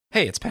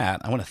Hey, it's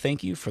Pat. I want to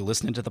thank you for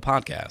listening to the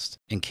podcast.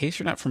 In case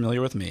you're not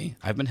familiar with me,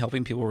 I've been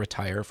helping people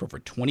retire for over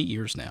 20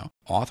 years now,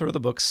 author of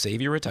the book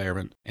Save Your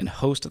Retirement and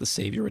host of the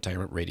Save Your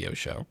Retirement radio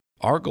show.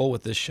 Our goal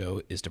with this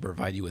show is to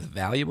provide you with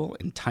valuable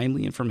and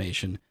timely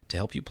information to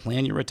help you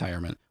plan your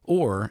retirement,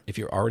 or if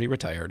you're already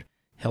retired,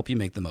 help you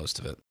make the most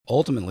of it.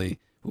 Ultimately,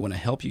 we want to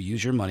help you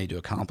use your money to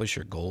accomplish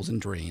your goals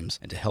and dreams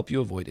and to help you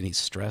avoid any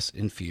stress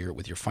and fear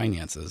with your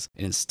finances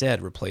and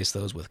instead replace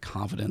those with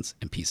confidence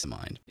and peace of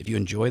mind. If you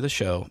enjoy the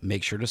show,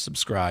 make sure to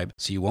subscribe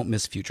so you won't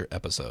miss future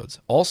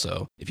episodes.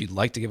 Also, if you'd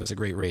like to give us a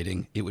great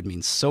rating, it would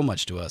mean so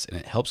much to us and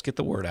it helps get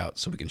the word out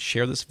so we can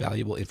share this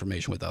valuable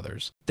information with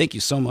others. Thank you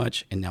so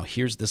much, and now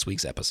here's this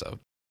week's episode.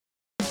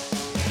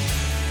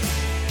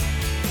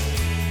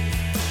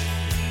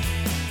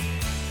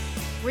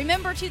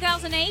 Remember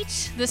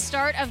 2008, the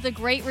start of the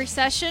Great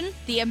Recession?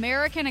 The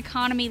American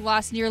economy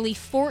lost nearly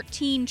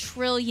 $14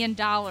 trillion.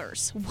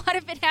 What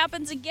if it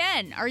happens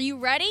again? Are you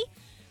ready?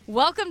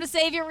 Welcome to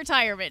Save Your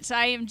Retirement.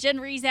 I am Jen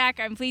Rezac.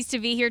 I'm pleased to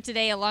be here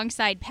today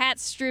alongside Pat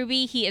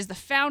Strube. He is the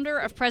founder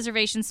of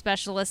Preservation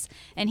Specialists,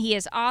 and he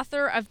is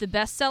author of the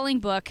best-selling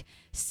book,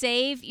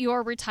 Save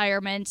Your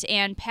Retirement.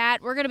 And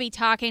Pat, we're going to be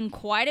talking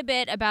quite a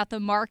bit about the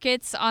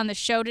markets on the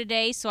show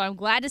today, so I'm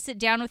glad to sit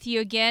down with you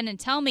again and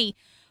tell me,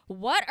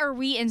 what are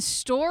we in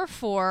store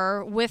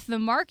for with the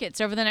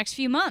markets over the next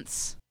few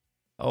months?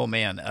 Oh,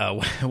 man.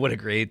 What a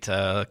great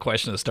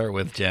question to start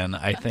with, Jen.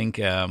 I think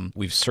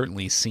we've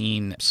certainly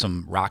seen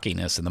some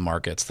rockiness in the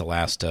markets the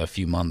last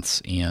few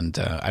months. And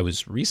I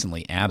was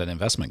recently at an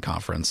investment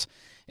conference,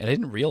 and I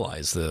didn't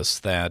realize this,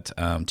 that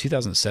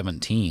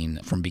 2017,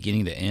 from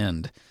beginning to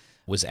end,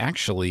 was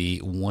actually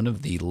one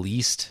of the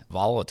least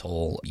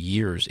volatile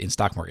years in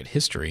stock market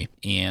history.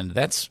 And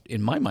that's,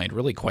 in my mind,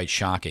 really quite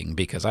shocking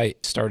because I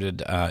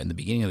started in the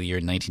beginning of the year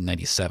in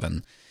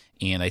 1997.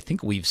 And I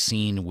think we've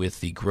seen with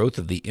the growth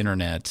of the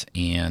internet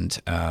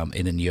and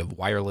then you have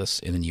wireless,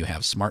 and then you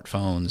have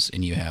smartphones,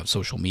 and you have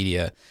social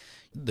media,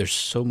 there's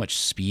so much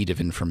speed of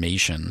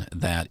information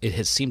that it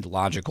has seemed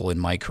logical in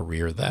my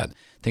career that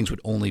things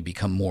would only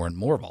become more and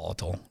more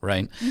volatile,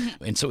 right?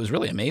 Mm-hmm. And so it was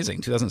really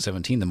amazing.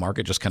 2017, the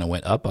market just kind of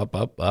went up,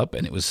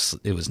 and it was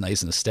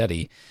nice and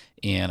steady.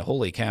 And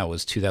holy cow,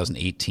 was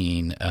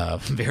 2018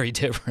 very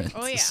different.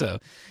 Oh, yeah. So,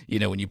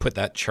 when you put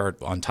that chart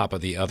on top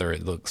of the other,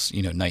 it looks,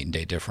 night and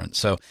day different.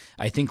 So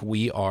I think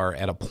we are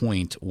at a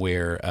point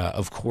where,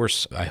 of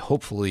course,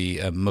 hopefully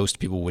most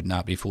people would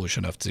not be foolish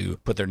enough to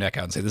put their neck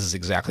out and say, this is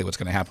exactly what's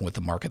going to happen with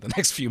the market the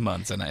next few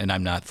months. And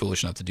I'm not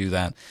foolish enough to do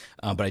that.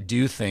 But I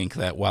do think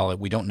that while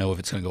we don't know if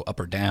it's going to go up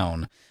or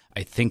down,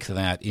 I think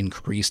that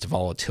increased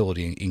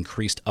volatility,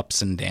 increased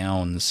ups and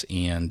downs,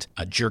 and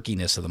a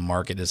jerkiness of the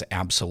market is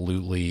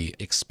absolutely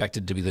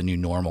expected to be the new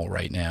normal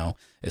right now,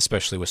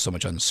 especially with so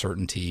much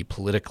uncertainty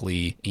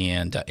politically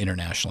and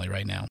internationally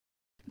right now.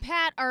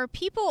 Pat, are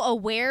people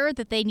aware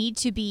that they need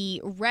to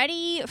be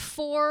ready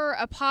for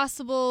a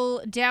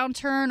possible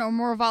downturn or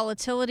more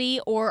volatility,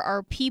 or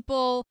are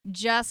people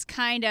just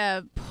kind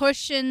of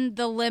pushing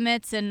the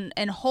limits and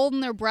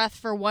holding their breath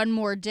for one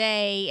more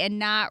day and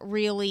not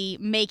really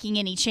making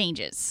any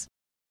changes?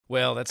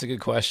 Well, that's a good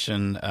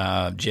question,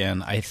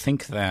 Jen. I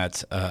think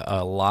that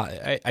a lot,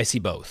 I see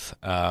both.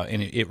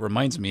 And it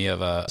reminds me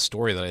of a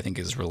story that I think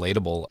is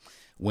relatable.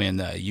 When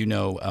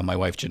my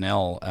wife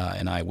Janelle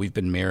and I, we've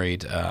been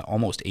married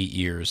almost 8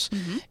 years,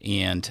 mm-hmm.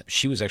 and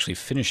she was actually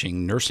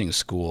finishing nursing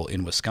school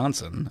in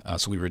Wisconsin.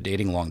 So we were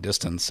dating long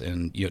distance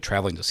and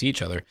traveling to see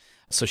each other.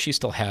 So she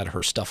still had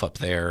her stuff up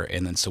there,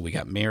 and then so we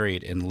got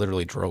married and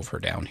literally drove her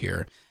down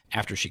here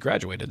after she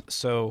graduated.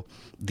 So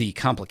the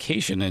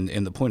complication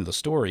and the point of the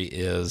story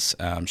is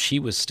she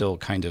was still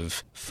kind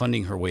of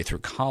funding her way through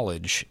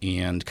college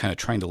and kind of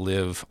trying to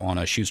live on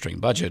a shoestring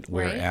budget,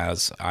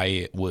 whereas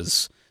I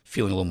was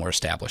feeling a little more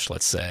established,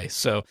 let's say.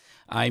 So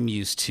I'm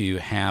used to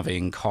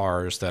having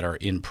cars that are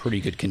in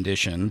pretty good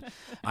condition.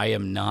 I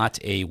am not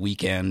a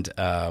weekend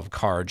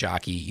car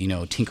jockey,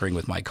 tinkering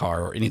with my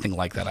car or anything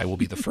like that. I will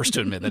be the first to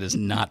admit that is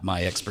not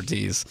my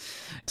expertise.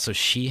 So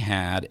she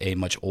had a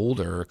much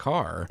older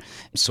car.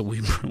 So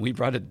we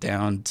brought it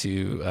down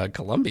to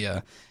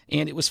Columbia,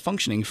 and it was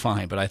functioning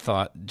fine. But I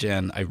thought,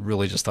 Jen, I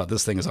really just thought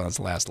this thing is on its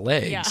last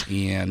legs.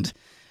 Yeah. And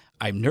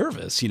I'm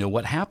nervous,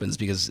 what happens,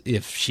 because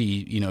if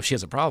she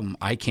has a problem,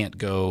 I can't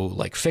go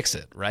fix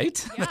it,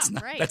 right? Yeah,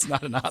 that's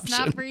not an option. It's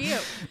not for you.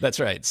 That's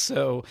right.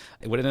 So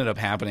what ended up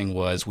happening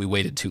was we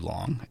waited too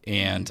long.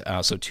 And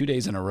so 2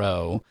 days in a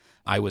row,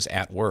 I was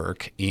at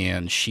work,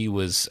 and she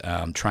was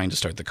trying to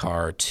start the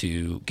car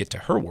to get to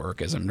her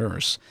work as a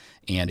nurse,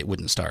 and it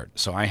wouldn't start.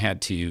 So I had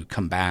to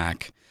come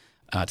back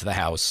to the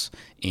house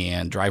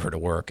and drive her to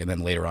work, and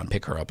then later on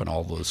pick her up and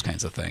all those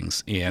kinds of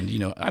things. And,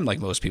 I'm like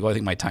most people. I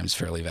think my time's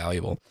fairly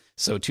valuable.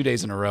 So 2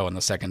 days in a row, on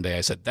the second day,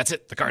 I said, that's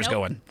it. The car's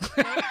going.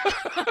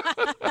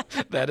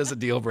 That is a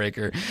deal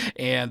breaker.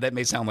 And that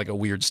may sound like a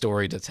weird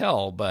story to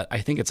tell, but I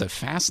think it's a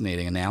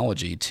fascinating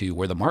analogy to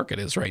where the market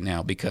is right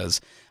now,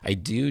 because I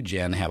do,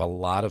 Jen, have a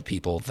lot of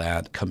people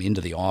that come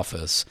into the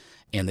office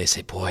and they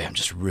say, boy, I'm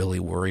just really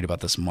worried about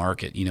this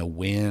market.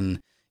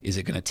 When is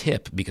it going to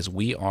tip? Because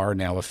we are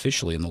now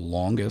officially in the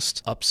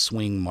longest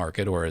upswing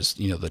market, or as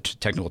the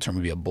technical term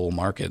would be a bull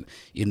market,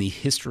 in the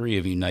history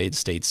of United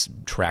States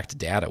tracked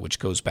data, which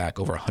goes back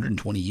over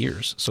 120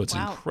 years. So it's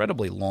an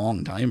incredibly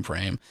long time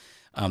frame.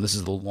 This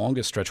is the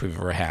longest stretch we've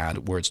ever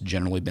had where it's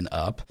generally been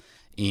up.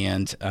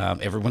 And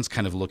everyone's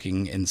kind of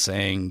looking and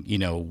saying,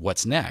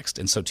 what's next?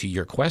 And so to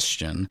your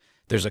question,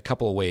 there's a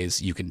couple of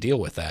ways you can deal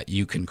with that.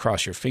 You can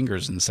cross your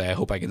fingers and say, I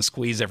hope I can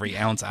squeeze every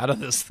ounce out of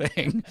this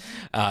thing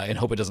and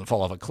hope it doesn't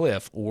fall off a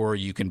cliff. Or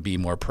you can be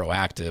more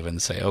proactive and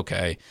say,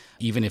 okay,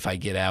 even if I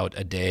get out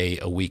a day,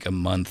 a week, a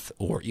month,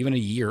 or even a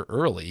year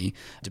early,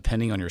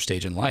 depending on your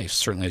stage in life,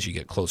 certainly as you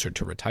get closer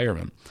to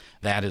retirement,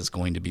 that is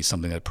going to be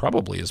something that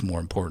probably is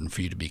more important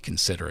for you to be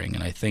considering.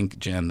 And I think,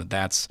 Jen,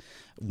 that's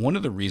one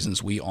of the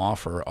reasons we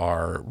offer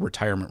our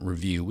retirement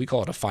review. We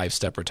call it a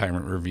 5-step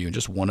retirement review, and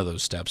just one of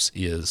those steps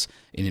is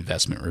an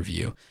investment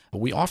review.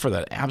 But we offer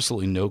that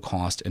absolutely no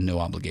cost and no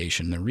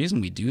obligation. The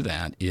reason we do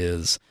that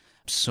is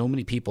so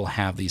many people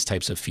have these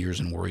types of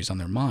fears and worries on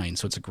their mind.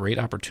 So it's a great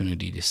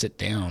opportunity to sit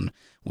down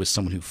with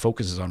someone who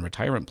focuses on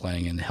retirement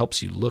planning and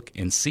helps you look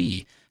and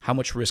see, how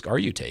much risk are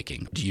you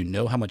taking? Do you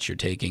know how much you're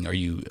taking? Are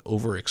you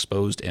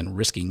overexposed and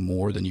risking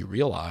more than you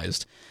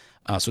realized?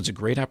 So it's a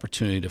great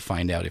opportunity to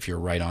find out if you're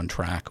right on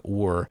track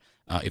or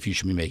if you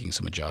should be making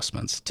some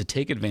adjustments. To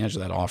take advantage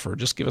of that offer,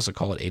 just give us a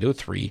call at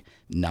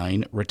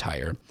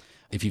 803-9-RETIRE.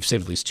 If you've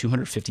saved at least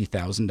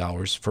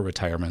 $250,000 for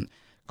retirement,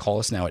 call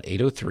us now at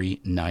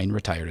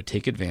 803-9-RETIRE to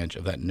take advantage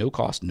of that no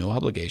cost, no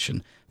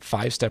obligation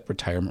 5-step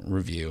retirement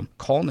review.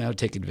 Call now to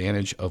take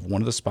advantage of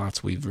one of the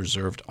spots we've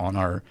reserved on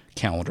our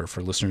calendar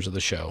for listeners of the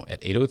show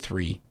at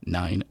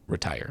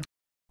 803-9-RETIRE.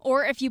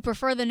 Or if you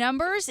prefer the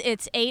numbers,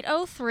 it's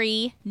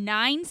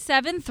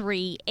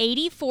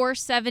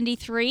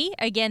 803-973-8473.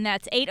 Again,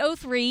 that's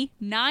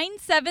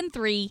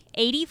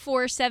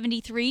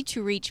 803-973-8473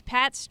 to reach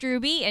Pat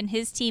Strube and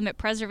his team at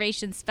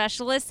Preservation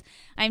Specialists.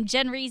 I'm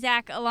Jen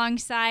Rezac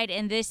alongside,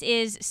 and this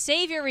is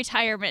Save Your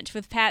Retirement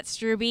with Pat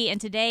Strube.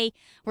 And today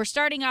we're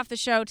starting off the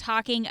show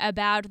talking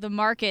about the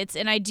markets.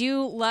 And I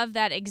do love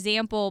that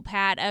example,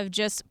 Pat, of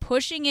just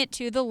pushing it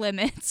to the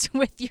limits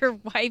with your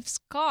wife's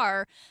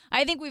car.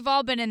 I think we've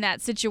all been in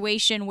that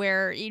situation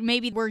where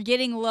maybe we're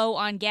getting low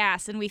on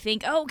gas and we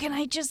think, oh, can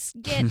I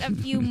just get a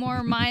few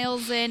more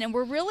miles in? And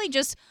we're really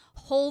just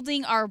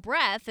holding our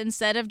breath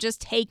instead of just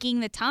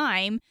taking the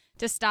time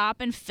to stop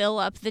and fill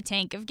up the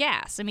tank of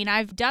gas. I mean,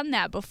 I've done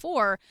that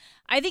before.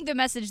 I think the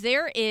message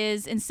there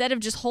is, instead of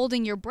just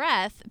holding your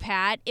breath,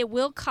 Pat, it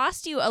will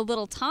cost you a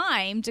little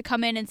time to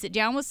come in and sit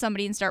down with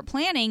somebody and start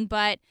planning,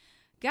 but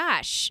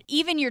gosh,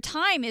 even your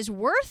time is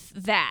worth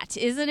that,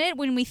 isn't it?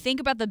 When we think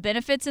about the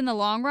benefits in the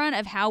long run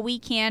of how we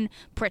can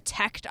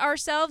protect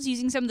ourselves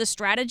using some of the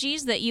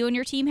strategies that you and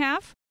your team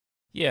have?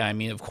 Yeah, I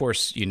mean, of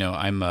course,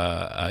 I'm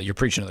you're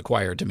preaching to the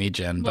choir to me,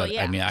 Jen, but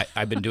I mean,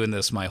 I've been doing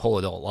this my whole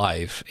adult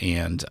life,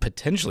 and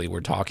potentially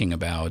we're talking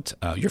about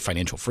your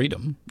financial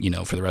freedom,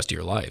 for the rest of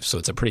your life. So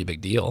it's a pretty big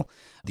deal.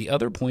 The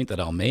other point that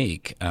I'll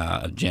make,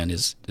 Jen,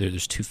 is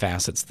there's two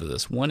facets to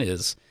this. One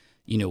is,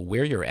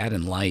 where you're at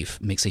in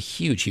life makes a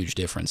huge, huge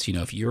difference.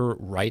 If you're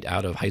right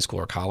out of high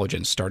school or college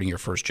and starting your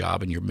first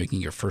job and you're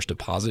making your first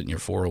deposit in your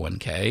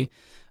 401k,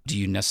 do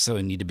you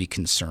necessarily need to be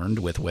concerned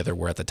with whether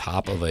we're at the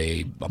top of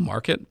a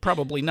market?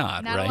 Probably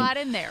not, right? Not a lot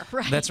in there,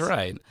 right? That's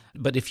right.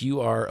 But if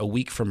you are a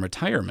week from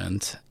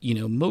retirement,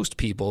 most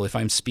people, if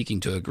I'm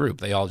speaking to a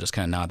group, they all just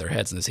kind of nod their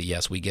heads and they say,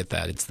 yes, we get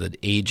that. It's the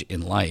age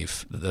in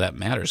life that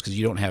matters because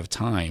you don't have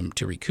time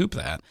to recoup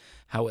that.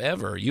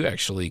 However, you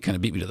actually kind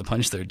of beat me to the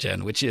punch there,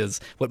 Jen, which is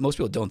what most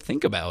people don't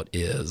think about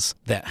is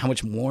that how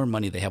much more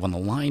money they have on the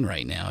line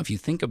right now. If you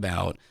think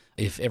about,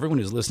 if everyone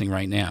who's listening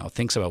right now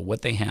thinks about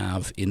what they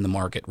have in the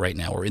market right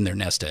now or in their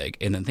nest egg,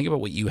 and then think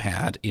about what you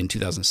had in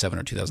 2007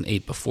 or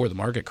 2008 before the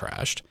market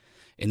crashed,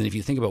 and then if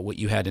you think about what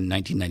you had in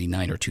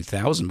 1999 or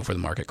 2000 before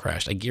the market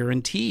crashed, I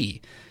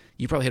guarantee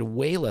you probably had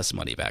way less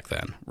money back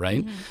then,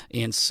 right? Mm-hmm.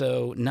 And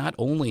so not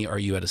only are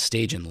you at a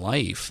stage in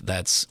life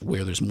that's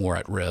where there's more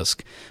at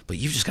risk, but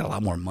you've just got a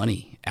lot more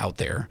money out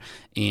there.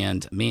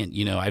 And man,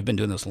 I've been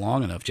doing this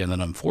long enough, Jen, that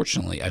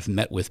unfortunately I've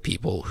met with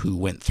people who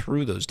went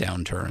through those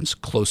downturns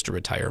close to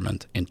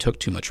retirement and took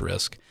too much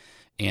risk.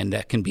 And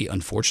that can be,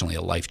 unfortunately,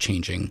 a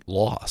life-changing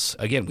loss.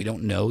 Again, we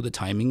don't know the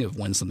timing of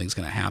when something's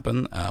going to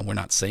happen. We're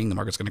not saying the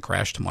market's going to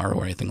crash tomorrow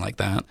or anything like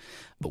that.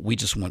 But we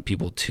just want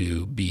people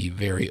to be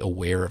very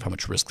aware of how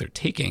much risk they're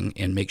taking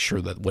and make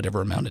sure that whatever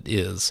amount it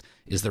is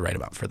the right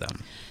amount for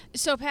them.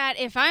 So, Pat,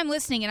 if I'm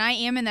listening and I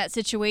am in that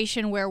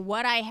situation where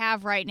what I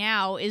have right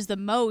now is the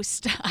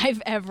most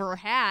I've ever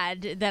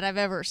had that I've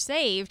ever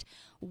saved,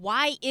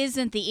 why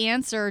isn't the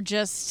answer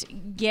just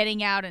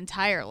getting out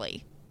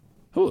entirely?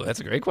 Oh, that's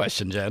a great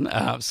question, Jen.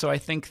 So I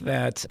think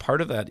that part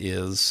of that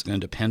is going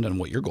to depend on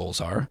what your goals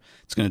are.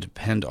 It's going to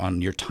depend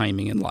on your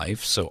timing in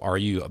life. So are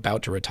you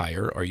about to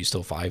retire? Are you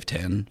still 5,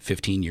 10,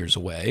 15 years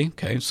away?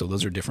 Okay, so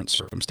those are different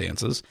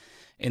circumstances.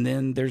 And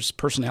then there's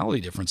personality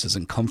differences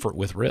and comfort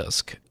with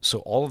risk. So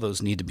all of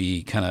those need to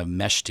be kind of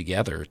meshed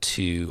together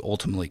to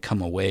ultimately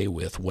come away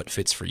with what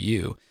fits for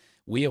you.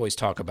 We always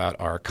talk about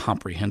our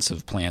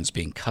comprehensive plans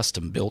being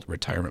custom-built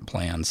retirement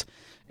plans.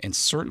 And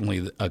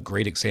certainly a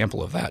great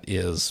example of that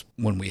is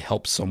when we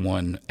help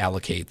someone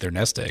allocate their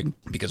nest egg,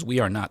 because we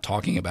are not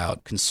talking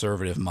about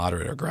conservative,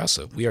 moderate, or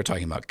aggressive. We are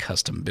talking about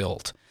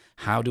custom-built.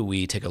 How do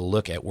we take a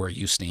look at where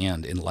you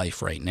stand in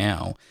life right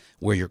now,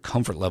 where your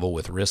comfort level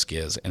with risk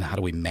is, and how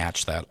do we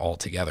match that all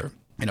together?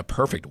 In a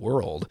perfect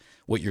world,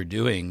 what you're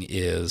doing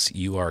is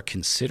you are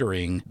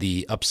considering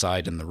the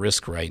upside and the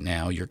risk right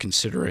now. You're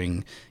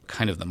considering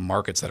kind of the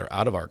markets that are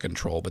out of our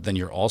control, but then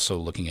you're also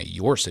looking at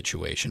your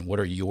situation. What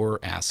are your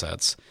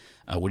assets?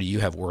 What do you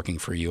have working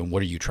for you, and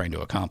what are you trying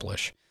to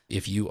accomplish?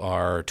 If you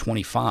are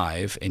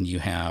 25 and you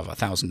have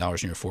 $1,000 in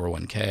your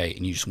 401k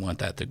and you just want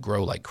that to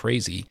grow like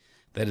crazy,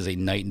 that is a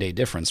night and day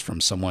difference from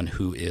someone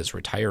who is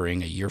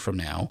retiring a year from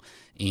now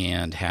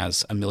and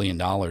has $1 million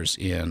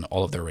in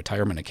all of their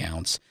retirement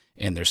accounts,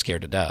 and they're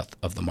scared to death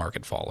of the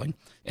market falling.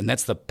 And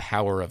that's the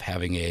power of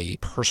having a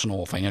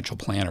personal financial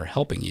planner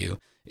helping you,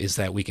 is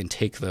that we can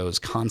take those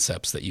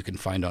concepts that you can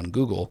find on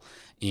Google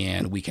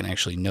and we can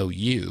actually know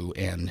you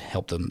and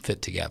help them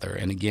fit together.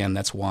 And again,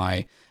 that's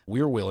why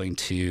we're willing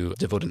to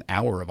devote an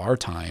hour of our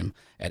time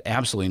at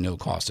absolutely no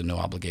cost and no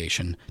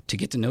obligation to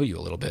get to know you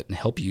a little bit and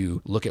help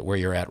you look at where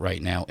you're at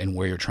right now and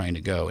where you're trying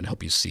to go, and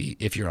help you see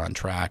if you're on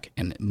track,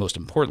 and most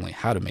importantly,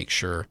 how to make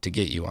sure to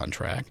get you on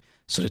track.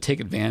 So to take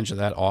advantage of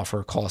that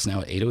offer, call us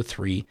now at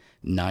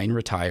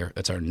 803-9-RETIRE.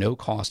 That's our no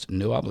cost,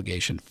 no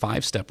obligation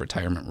 5-step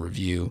retirement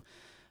review.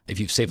 If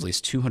you've saved at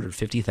least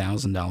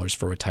 $250,000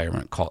 for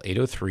retirement, call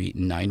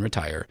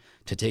 803-9-RETIRE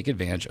to take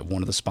advantage of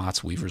one of the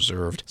spots we've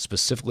reserved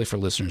specifically for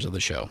listeners of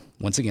the show.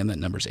 Once again, that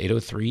number is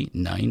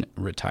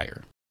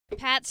 803-9-RETIRE.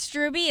 Pat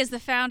Strube is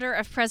the founder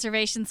of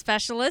Preservation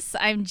Specialists.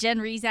 I'm Jen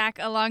Rezac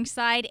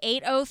alongside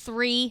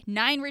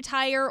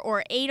 803-9-RETIRE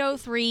or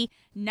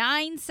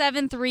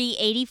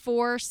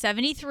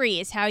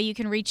 803-973-8473 is how you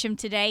can reach him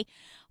today.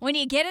 When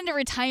you get into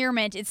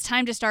retirement, it's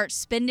time to start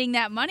spending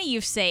that money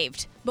you've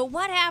saved. But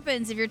what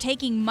happens if you're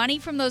taking money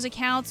from those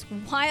accounts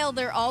while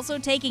they're also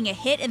taking a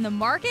hit in the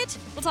market?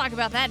 We'll talk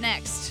about that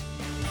next.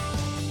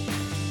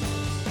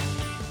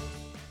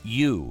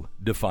 You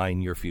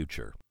define your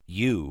future.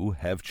 You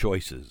have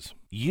choices.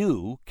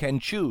 You can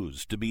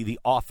choose to be the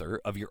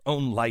author of your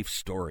own life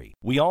story.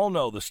 We all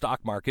know the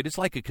stock market is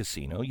like a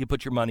casino. You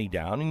put your money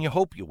down and you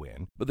hope you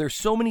win. But there's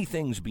so many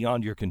things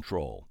beyond your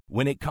control.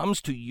 When it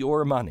comes to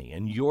your money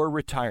and your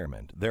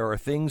retirement, there are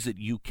things that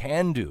you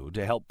can do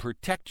to help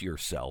protect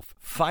yourself.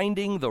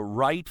 Finding the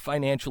right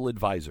financial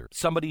advisor,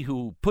 somebody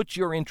who puts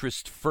your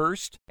interests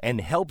first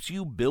and helps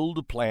you build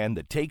a plan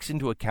that takes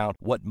into account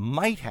what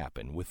might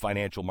happen with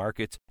financial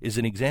markets, is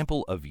an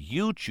example of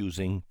you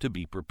choosing to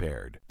be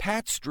prepared.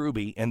 Pat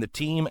Strube and the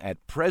team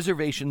at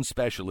Preservation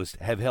Specialists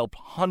have helped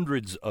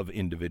hundreds of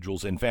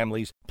individuals and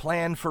families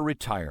plan for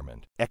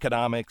retirement.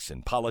 Economics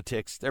and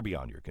politics, they're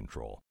beyond your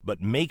control.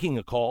 But making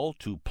a call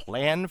to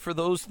plan for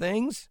those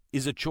things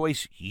is a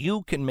choice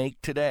you can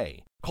make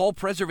today. Call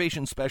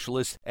Preservation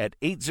Specialists at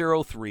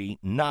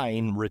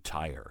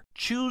 803-9-RETIRE.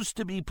 Choose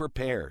to be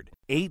prepared.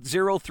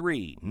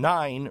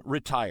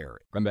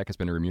 803-9-RETIRE. Glenn Beck has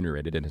been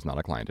remunerated and is not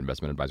a client.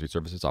 Investment advisory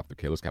services offered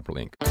through Kalos Capital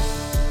Inc.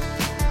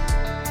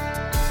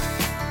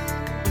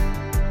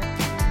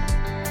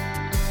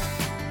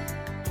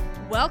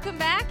 Welcome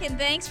back, and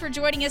thanks for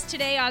joining us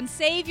today on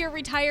Save Your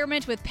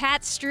Retirement with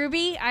Pat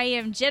Strube. I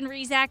am Jen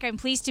Rezac. I'm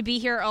pleased to be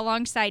here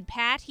alongside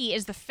Pat. He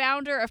is the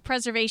founder of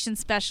Preservation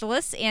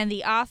Specialists and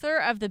the author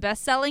of the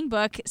best-selling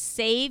book,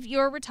 Save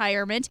Your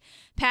Retirement.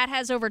 Pat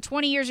has over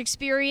 20 years'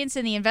 experience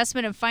in the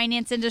investment and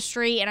finance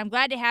industry, and I'm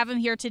glad to have him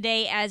here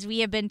today as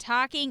we have been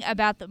talking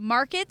about the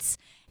markets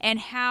and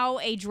how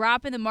a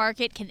drop in the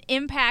market can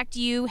impact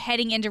you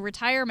heading into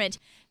retirement.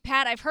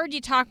 Pat, I've heard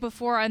you talk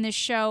before on this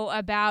show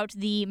about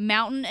the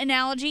mountain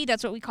analogy.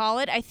 That's what we call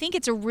it. I think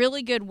it's a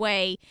really good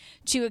way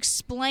to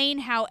explain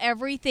how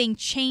everything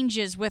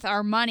changes with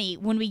our money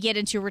when we get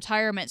into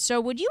retirement. So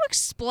would you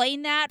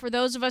explain that for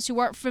those of us who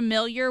aren't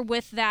familiar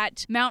with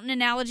that mountain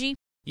analogy?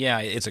 Yeah,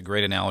 it's a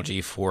great analogy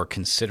for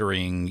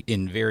considering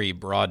in very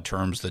broad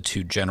terms the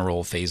two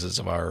general phases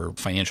of our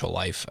financial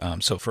life.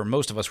 So for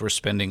most of us, we're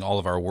spending all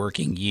of our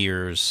working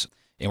years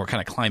and we're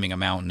kind of climbing a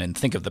mountain, and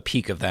think of the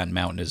peak of that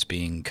mountain as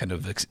being kind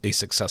of a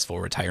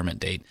successful retirement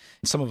date.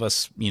 Some of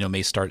us,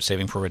 may start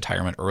saving for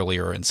retirement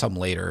earlier and some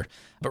later,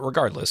 but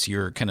regardless,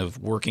 you're kind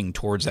of working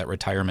towards that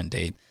retirement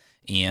date.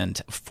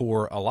 And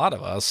for a lot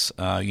of us,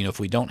 if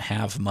we don't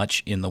have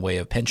much in the way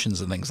of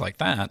pensions and things like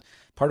that,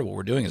 part of what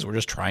we're doing is we're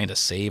just trying to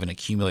save and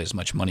accumulate as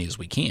much money as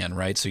we can,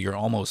 right? So you're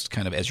almost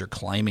kind of, as you're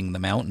climbing the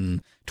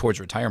mountain towards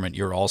retirement,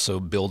 you're also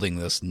building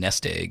this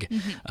nest egg,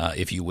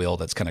 if you will,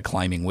 that's kind of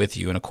climbing with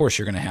you. And of course,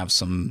 you're going to have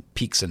some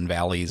peaks and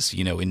valleys,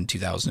 in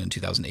 2000 and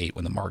 2008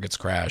 when the markets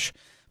crash.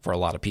 for a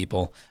lot of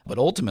people. But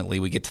ultimately,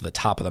 we get to the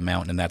top of the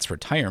mountain, and that's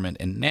retirement.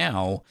 And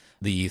now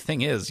the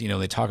thing is,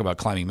 they talk about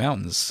climbing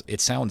mountains. It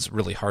sounds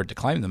really hard to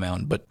climb the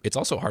mountain, but it's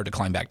also hard to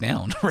climb back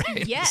down,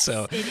 right? Yes,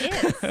 it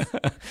is.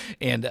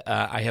 And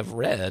I have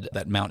read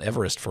that Mount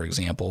Everest, for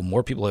example,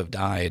 more people have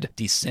died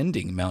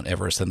descending Mount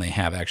Everest than they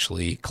have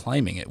actually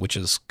climbing it, which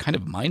is kind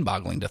of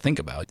mind-boggling to think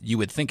about. You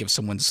would think if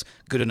someone's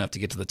good enough to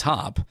get to the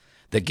top,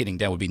 that getting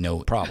down would be no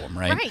problem,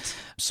 right? Right.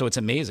 So it's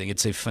amazing.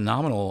 It's a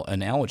phenomenal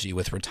analogy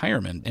with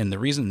retirement. And the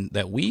reason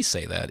that we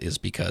say that is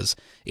because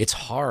it's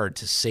hard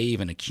to save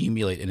and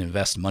accumulate and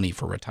invest money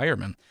for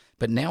retirement.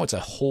 But now it's a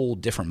whole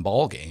different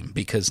ballgame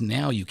because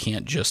now you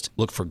can't just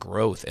look for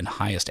growth and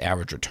highest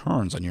average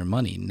returns on your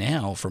money.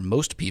 Now, for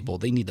most people,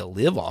 they need to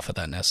live off of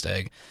that nest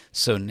egg.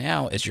 So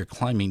now as you're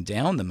climbing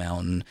down the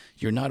mountain,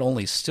 you're not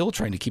only still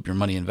trying to keep your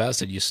money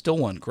invested, you still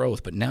want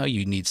growth, but now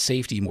you need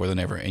safety more than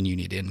ever and you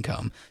need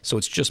income. So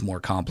it's just more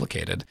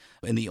complicated.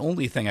 And the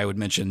only thing I would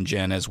mention,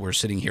 Jen, as we're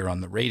sitting here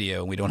on the radio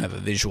and we don't have a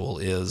visual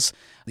is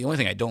the only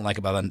thing I don't like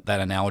about that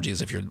analogy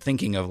is if you're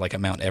thinking of like a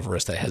Mount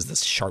Everest that has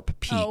this sharp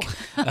peak,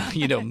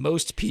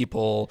 most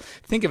people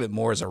think of it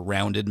more as a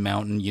rounded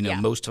mountain.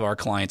 Most of our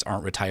clients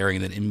aren't retiring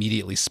and then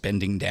immediately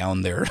spending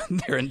down their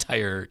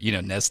entire,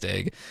 nest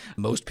egg.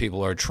 Most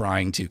people are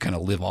trying to kind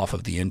of live off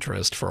of the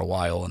interest for a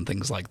while and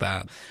things like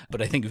that.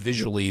 But I think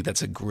visually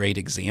that's a great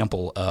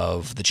example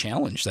of the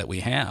challenge that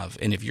we have.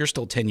 And if you're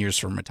still 10 years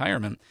from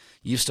retirement,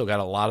 you've still got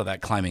a lot of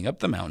that climbing up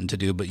the mountain to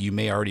do, but you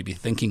may already be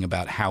thinking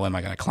about how am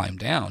I going to climb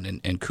down?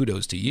 And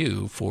kudos to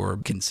you for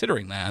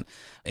considering that.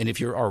 And if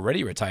you're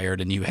already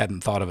retired and you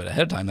hadn't thought of it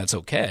ahead of time, that's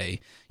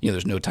okay.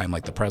 There's no time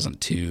like the present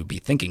to be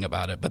thinking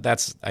about it. But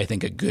that's, I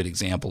think, a good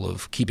example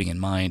of keeping in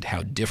mind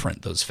how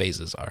different those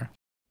phases are.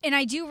 And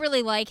I do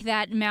really like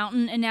that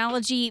mountain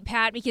analogy,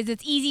 Pat, because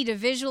it's easy to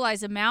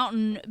visualize a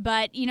mountain.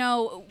 But,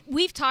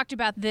 we've talked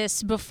about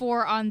this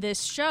before on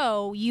this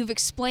show. You've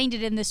explained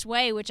it in this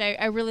way, which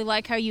I really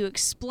like how you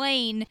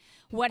explain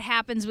what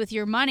happens with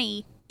your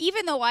money.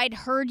 Even though I'd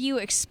heard you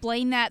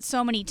explain that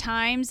so many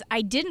times,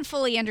 I didn't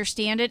fully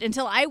understand it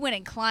until I went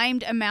and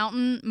climbed a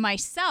mountain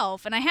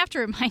myself. And I have to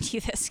remind you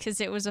this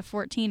because it was a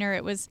 14er.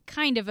 It was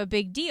kind of a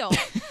big deal.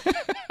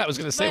 I was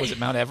going to say, was it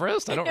Mount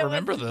Everest? I don't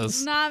remember this.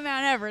 It's not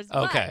Mount Everest.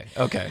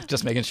 Okay.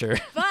 Just making sure.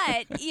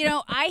 But,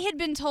 I had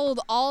been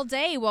told all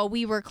day while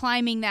we were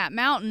climbing that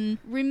mountain,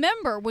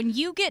 remember, when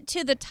you get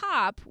to the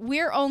top,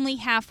 we're only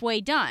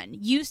halfway done.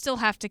 You still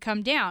have to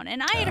come down.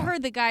 And I had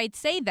heard the guide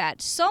say that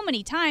so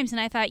many times,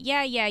 and I thought,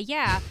 yeah.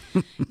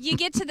 You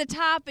get to the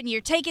top and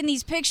you're taking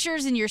these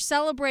pictures and you're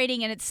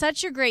celebrating and it's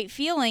such a great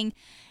feeling.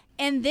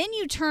 And then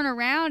you turn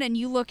around and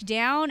you look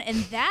down and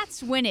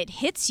that's when it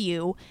hits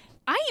you.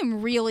 I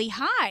am really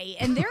high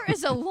and there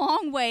is a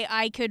long way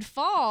I could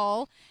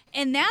fall.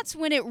 And that's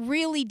when it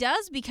really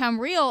does become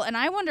real. And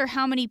I wonder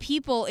how many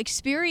people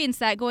experience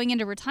that going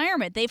into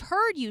retirement. They've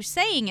heard you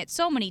saying it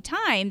so many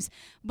times,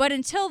 but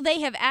until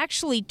they have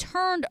actually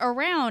turned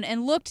around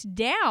and looked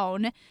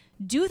down,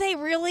 do they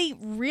really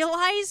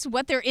realize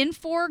what they're in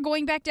for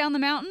going back down the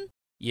mountain?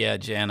 Yeah,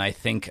 Jen, I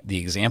think the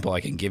example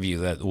I can give you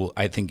that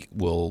I think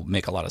will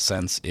make a lot of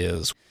sense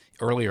is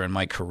earlier in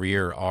my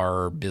career,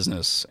 our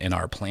business and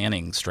our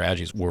planning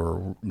strategies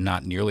were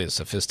not nearly as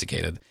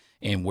sophisticated.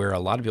 And where a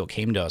lot of people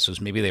came to us was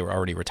maybe they were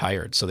already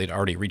retired, so they'd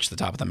already reached the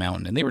top of the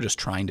mountain, and they were just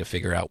trying to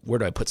figure out where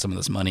do I put some of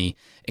this money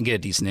and get a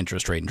decent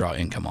interest rate and draw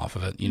income off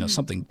of it,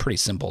 something pretty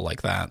simple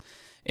like that.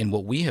 And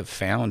what we have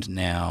found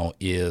now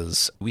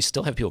is we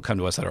still have people come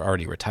to us that are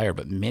already retired,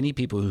 but many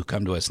people who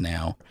come to us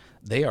now,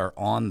 they are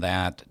on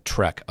that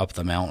trek up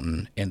the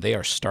mountain and they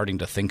are starting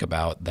to think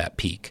about that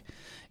peak.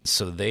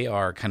 So they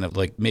are kind of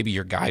like maybe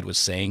your guide was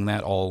saying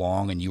that all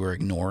along and you were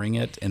ignoring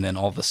it. And then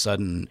all of a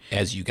sudden,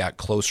 as you got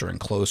closer and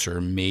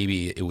closer,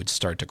 maybe it would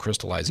start to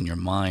crystallize in your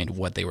mind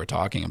what they were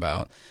talking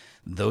about.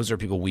 Those are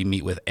people we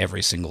meet with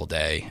every single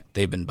day.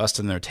 They've been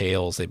busting their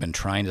tails. They've been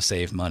trying to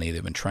save money.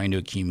 They've been trying to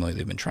accumulate.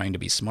 They've been trying to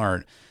be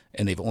smart.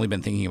 And they've only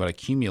been thinking about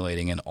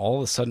accumulating. And all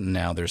of a sudden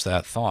now there's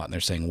that thought. And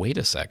they're saying, wait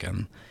a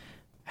second.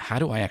 How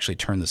do I actually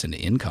turn this into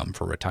income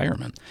for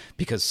retirement?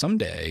 Because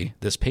someday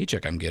this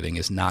paycheck I'm getting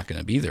is not going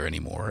to be there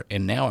anymore.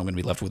 And now I'm going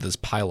to be left with this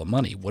pile of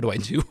money. What do I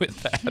do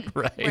with that?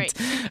 Right?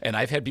 And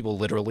I've had people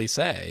literally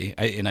say,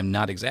 and I'm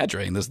not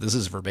exaggerating, this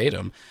is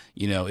verbatim,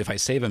 if I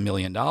save $1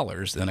 million,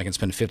 then I can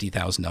spend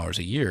 $50,000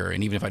 a year.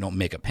 And even if I don't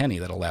make a penny,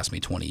 that'll last me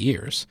 20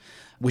 years,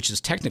 which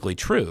is technically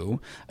true.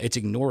 It's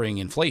ignoring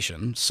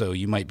inflation. So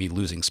you might be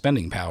losing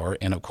spending power.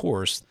 And of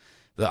course,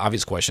 the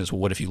obvious question is, well,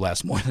 what if you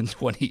last more than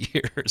 20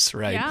 years,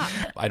 right? Yeah.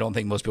 I don't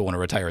think most people want to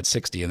retire at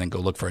 60 and then go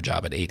look for a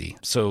job at 80.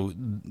 So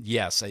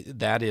yes,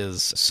 that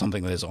is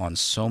something that is on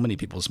so many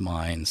people's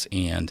minds.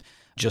 And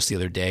just the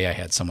other day, I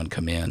had someone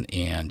come in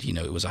and,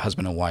 it was a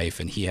husband and wife,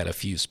 and he had a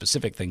few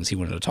specific things he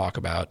wanted to talk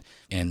about.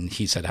 And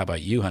he said, how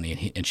about you,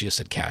 honey? And she just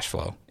said, cash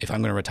flow. If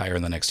I'm going to retire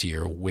in the next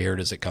year, where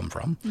does it come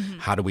from? Mm-hmm.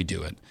 How do we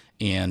do it?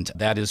 And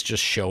that is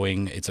just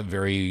showing it's a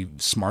very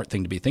smart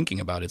thing to be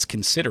thinking about. It's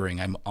considering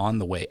I'm on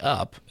the way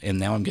up and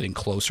now I'm getting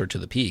closer to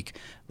the peak.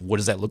 What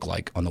does that look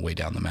like on the way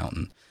down the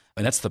mountain?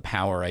 And that's the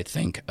power, I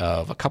think,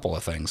 of a couple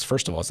of things.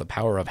 First of all, it's the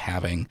power of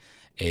having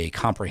a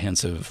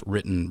comprehensive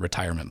written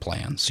retirement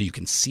plan so you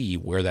can see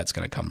where that's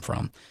going to come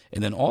from.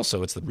 And then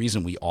also it's the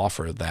reason we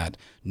offer that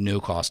no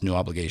cost, no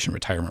obligation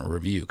retirement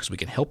review, because we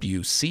can help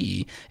you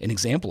see an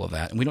example of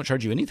that. And we don't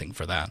charge you anything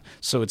for that.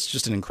 So it's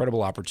just an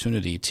incredible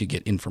opportunity to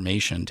get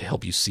information to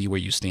help you see where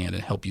you stand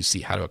and help you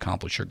see how to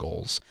accomplish your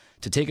goals.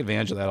 To take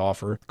advantage of that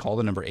offer, call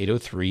the number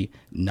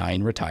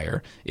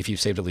 803-9-RETIRE if you've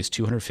saved at least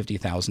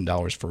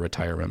 $250,000 for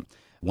retirement.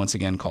 Once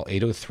again, call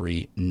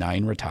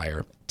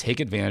 803-9-RETIRE. Take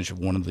advantage of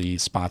one of the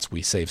spots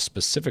we save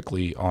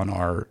specifically on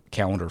our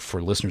calendar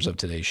for listeners of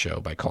today's show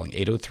by calling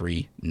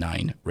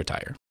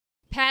 803-9-RETIRE.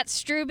 Pat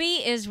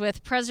Strube is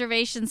with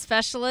Preservation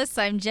Specialists.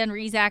 I'm Jen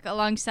Rezac.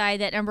 Alongside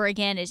that number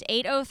again is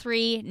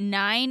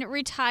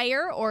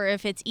 803-9-RETIRE, or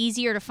if it's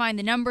easier to find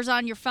the numbers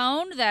on your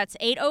phone, that's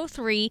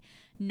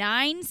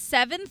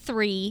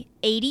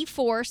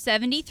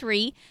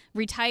 803-973-8473.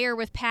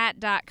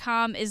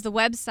 RetireWithPat.com is the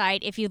website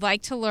if you'd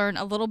like to learn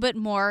a little bit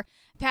more.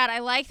 Pat, I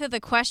like that the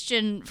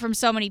question from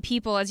so many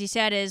people, as you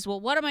said, is, well,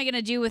 what am I going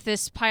to do with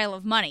this pile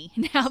of money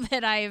now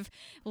that I've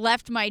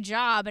left my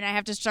job and I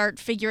have to start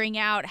figuring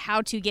out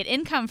how to get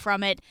income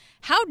from it?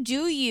 How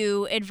do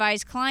you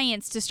advise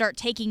clients to start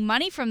taking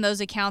money from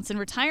those accounts in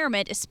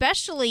retirement,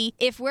 especially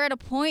if we're at a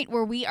point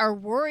where we are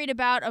worried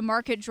about a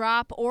market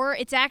drop or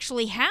it's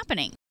actually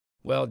happening?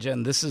 Well,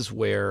 Jen, this is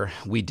where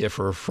we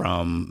differ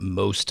from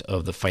most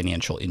of the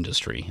financial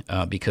industry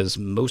because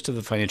most of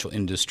the financial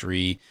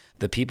industry,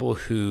 the people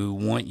who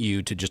want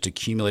you to just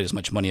accumulate as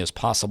much money as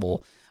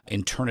possible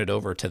and turn it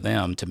over to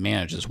them to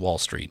manage is Wall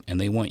Street.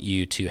 And they want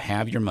you to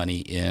have your money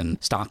in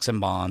stocks and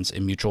bonds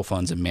and mutual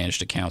funds and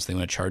managed accounts. They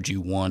want to charge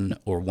you 1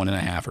 or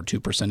 1.5 or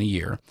 2% a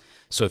year.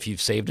 So if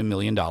you've saved $1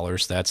 million,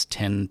 that's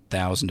 $10,000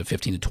 to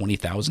 $15,000 to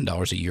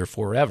 $20,000 a year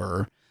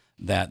forever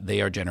that they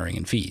are generating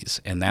in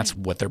fees. And that's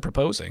what they're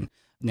proposing.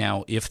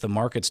 Now, if the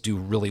markets do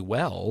really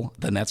well,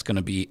 then that's going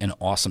to be an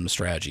awesome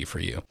strategy for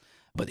you.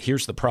 But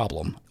here's the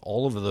problem.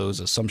 All of those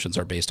assumptions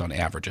are based on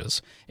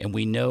averages. And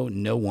we know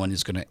no one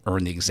is going to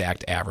earn the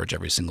exact average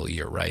every single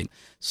year, right?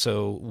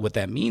 So what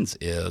that means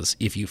is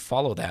if you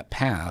follow that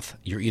path,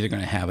 you're either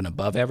going to have an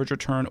above average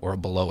return or a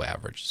below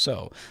average.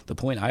 So the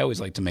point I always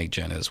like to make,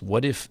 Jen, is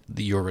what if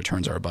your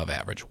returns are above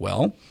average?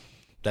 Well,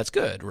 that's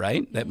good,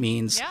 right? That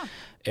means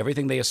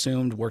everything they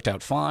assumed worked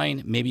out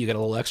fine. Maybe you got a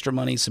little extra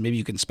money, so maybe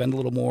you can spend a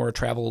little more,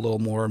 travel a little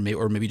more,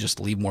 or maybe just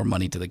leave more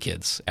money to the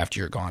kids after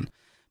you're gone.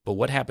 But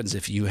what happens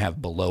if you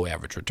have below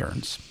average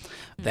returns?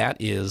 That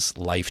is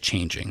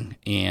life-changing.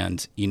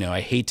 And,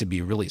 I hate to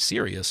be really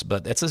serious,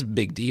 but that's a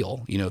big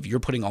deal. If you're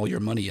putting all your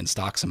money in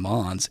stocks and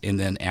bonds and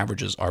then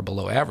averages are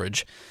below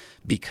average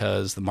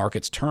because the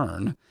markets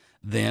turn,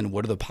 then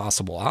what are the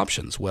possible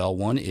options? Well,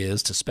 one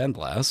is to spend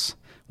less.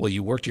 Well,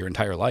 you worked your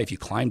entire life. You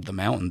climbed the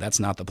mountain. That's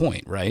not the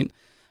point, right?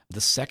 The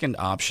second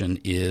option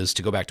is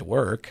to go back to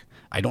work.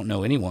 I don't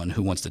know anyone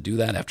who wants to do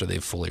that after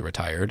they've fully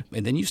retired.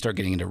 And then you start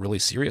getting into really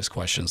serious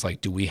questions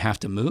like, do we have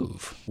to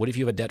move? What if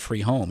you have a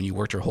debt-free home and you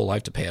worked your whole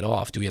life to pay it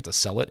off? Do we have to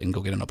sell it and go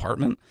get an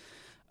apartment?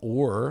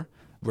 Or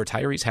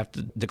retirees have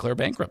to declare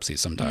bankruptcy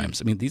sometimes.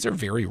 I mean, these are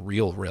very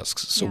real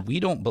risks. So we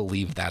don't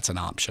believe that's an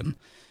option.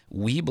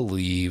 We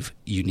believe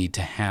you need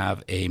to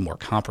have a more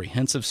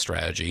comprehensive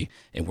strategy,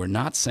 and we're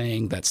not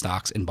saying that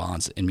stocks and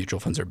bonds and mutual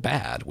funds are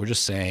bad. We're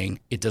just saying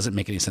it doesn't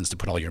make any sense to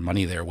put all your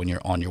money there when you're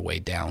on your way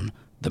down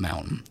the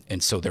mountain.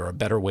 And so there are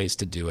better ways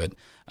to do it.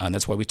 And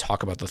that's why we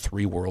talk about the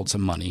 3 worlds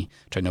of money,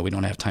 which I know we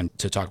don't have time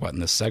to talk about in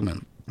this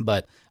segment.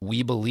 But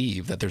we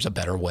believe that there's a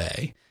better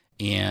way.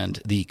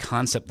 And the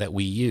concept that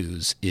we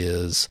use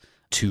is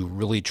to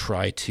really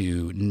try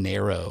to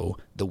narrow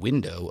the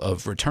window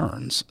of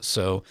returns.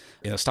 So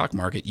in a stock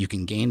market, you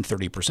can gain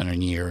 30% a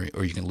year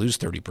or you can lose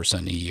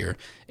 30% a year.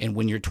 And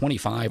when you're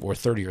 25 or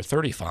 30 or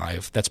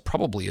 35, that's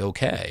probably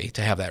okay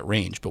to have that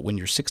range. But when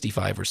you're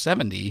 65 or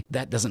 70,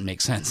 that doesn't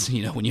make sense.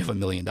 When you have $1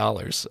 million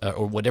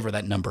or whatever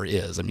that number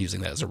is, I'm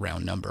using that as a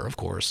round number, of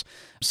course.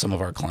 Some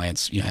of our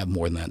clients have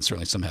more than that, and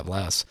certainly some have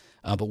less.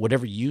 But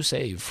whatever you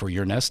save for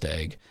your nest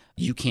egg,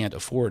 you can't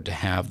afford to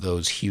have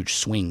those huge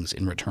swings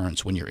in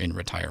returns when you're in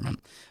retirement.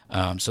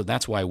 So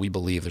that's why we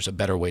believe there's a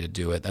better way to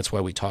do it. That's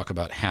why we talk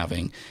about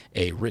having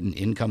a written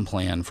income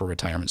plan for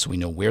retirement so we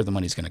know where the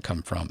money's going to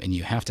come from. And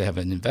you have to have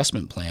an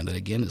investment plan that,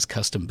 again, is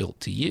custom built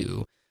to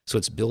you. So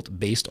it's built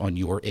based on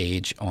your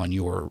age, on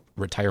your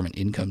retirement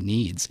income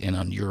needs, and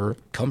on your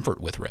comfort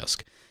with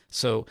risk.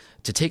 So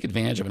to take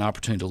advantage of an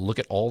opportunity to look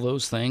at all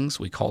those things,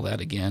 we call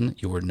that, again,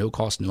 your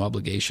no-cost,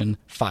 no-obligation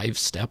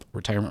 5-step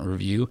retirement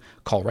review.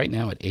 Call right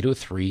now at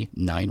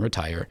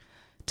 803-9-RETIRE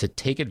to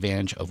take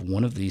advantage of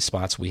one of these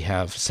spots we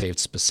have saved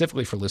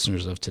specifically for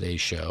listeners of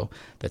today's show.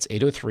 That's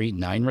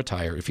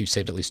 803-9-RETIRE. If you've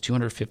saved at least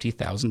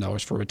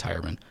 $250,000 for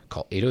retirement,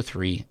 call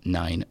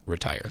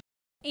 803-9-RETIRE.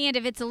 And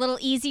if it's a little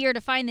easier to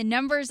find the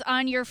numbers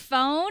on your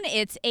phone,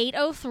 it's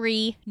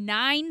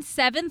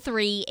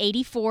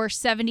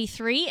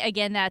 803-973-8473.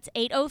 Again, that's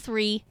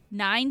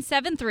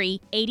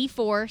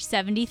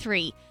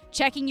 803-973-8473.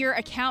 Checking your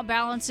account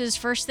balances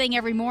first thing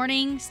every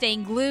morning,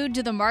 staying glued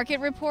to the market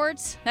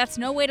reports, that's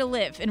no way to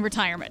live in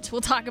retirement. We'll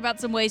talk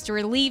about some ways to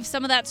relieve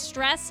some of that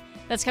stress.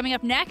 That's coming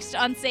up next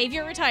on Save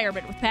Your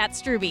Retirement with Pat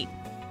Strubbe.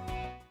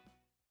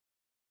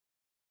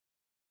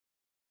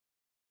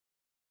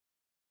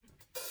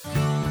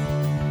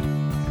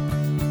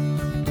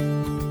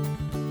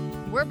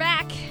 We're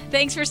back.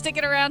 Thanks for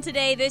sticking around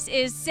today. This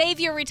is Save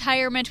Your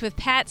Retirement with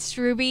Pat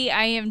Strubbe.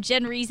 I am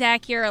Jen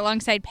Rezac here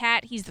alongside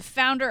Pat. He's the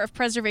founder of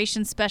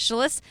Preservation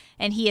Specialists,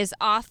 and he is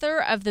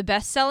author of the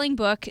best-selling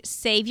book,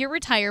 Save Your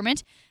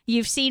Retirement.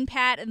 You've seen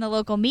Pat in the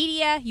local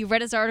media. You've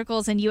read his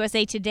articles in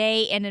USA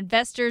Today and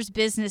Investors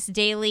Business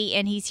Daily,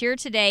 and he's here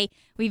today.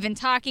 We've been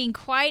talking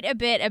quite a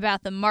bit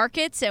about the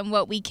markets and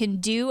what we can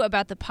do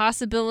about the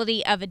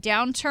possibility of a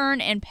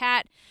downturn. And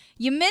Pat,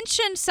 you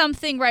mentioned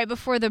something right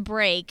before the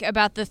break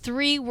about the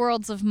three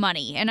worlds of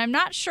money, and I'm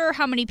not sure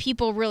how many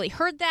people really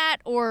heard that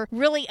or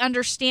really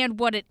understand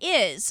what it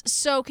is.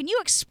 So can you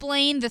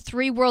explain the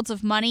three worlds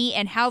of money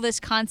and how this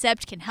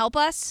concept can help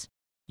us?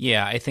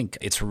 Yeah, I think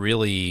it's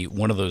really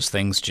one of those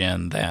things,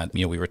 Jen, that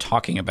we were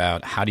talking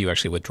about how do you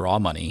actually withdraw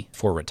money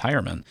for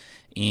retirement.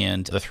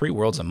 And the three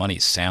worlds of money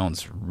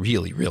sounds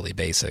really, really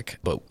basic,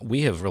 but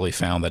we have really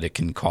found that it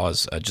can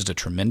cause just a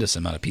tremendous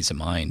amount of peace of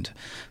mind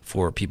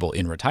for people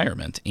in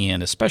retirement.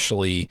 And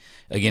especially,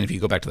 again, if you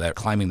go back to that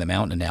climbing the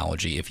mountain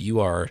analogy, if you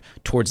are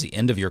towards the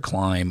end of your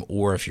climb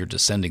or if you're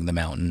descending the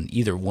mountain,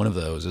 either one of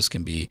those, this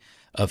can be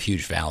of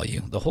huge value.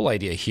 The whole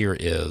idea here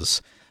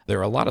is there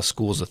are a lot of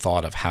schools of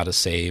thought of how to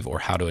save or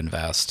how to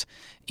invest.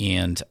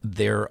 And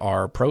there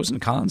are pros and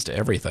cons to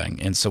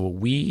everything. And so what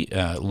we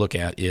look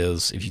at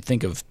is if you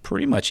think of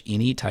pretty much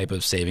any type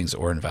of savings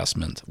or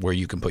investment where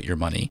you can put your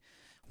money,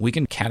 we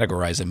can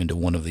categorize them into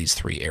one of these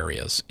three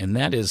areas. And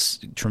that is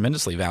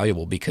tremendously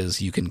valuable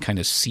because you can kind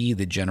of see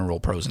the general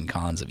pros and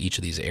cons of each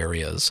of these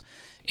areas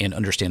and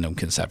understand them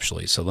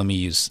conceptually. So let me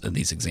use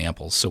these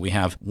examples. So we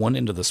have one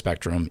end of the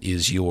spectrum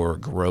is your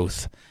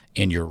growth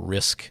and your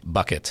risk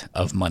bucket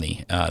of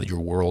money, your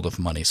world of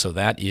money. So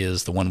that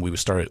is the one we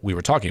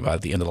were talking about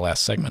at the end of the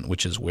last segment,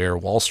 which is where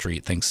Wall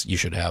Street thinks you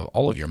should have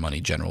all of your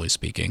money, generally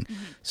speaking,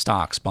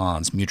 stocks,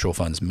 bonds, mutual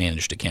funds,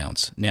 managed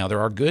accounts. Now,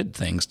 there are good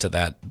things to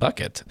that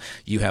bucket.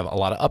 You have a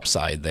lot of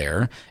upside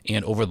there,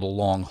 and over the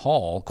long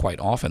haul, quite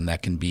often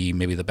that can be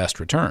maybe the best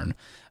return.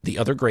 The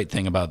other great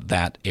thing about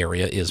that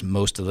area is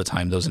most of the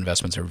time those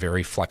investments are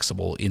very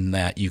flexible in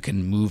that you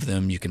can move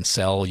them, you can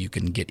sell, you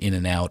can get in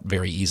and out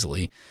very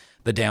easily.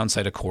 The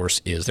downside, of course,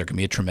 is there can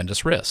be a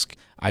tremendous risk.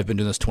 I've been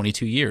doing this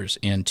 22 years,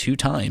 and 2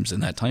 times in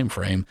that time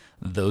frame,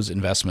 those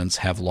investments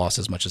have lost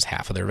as much as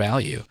half of their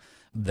value.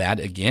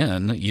 That,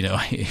 again, I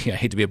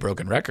hate to be a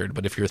broken record,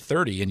 but if you're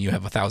 30 and you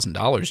have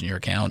 $1,000 in your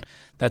account,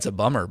 that's a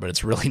bummer, but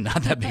it's really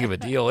not that big of a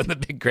deal in the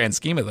big grand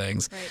scheme of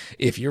things. Right.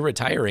 If you're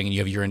retiring and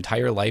you have your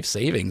entire life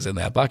savings in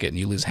that bucket and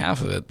you lose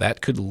half of it, that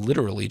could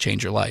literally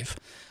change your life.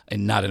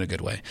 And not in a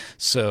good way.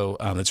 So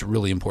it's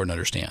really important to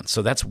understand.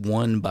 So that's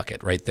one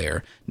bucket right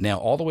there. Now,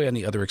 all the way on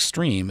the other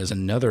extreme is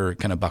another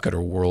kind of bucket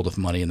or world of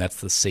money, and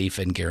that's the safe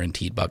and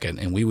guaranteed bucket.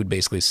 And we would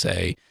basically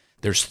say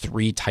there's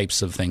 3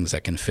 types of things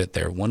that can fit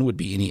there. One would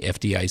be any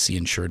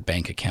FDIC-insured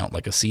bank account,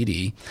 like a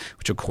CD,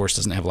 which of course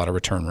doesn't have a lot of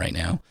return right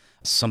now.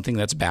 Something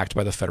that's backed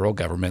by the federal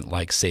government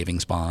like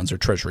savings bonds or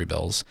treasury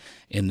bills,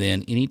 and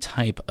then any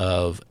type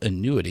of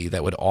annuity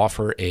that would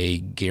offer a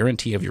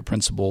guarantee of your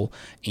principal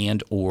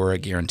and or a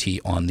guarantee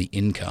on the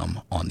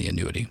income on the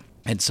annuity.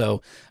 And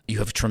so you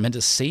have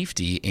tremendous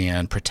safety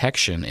and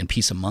protection and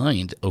peace of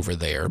mind over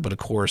there. But of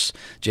course,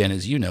 Jen,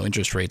 as you know,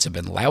 interest rates have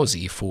been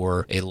lousy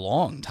for a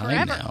long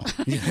time now.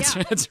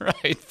 That's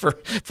right.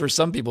 For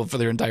some people, for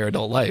their entire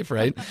adult life,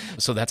 right?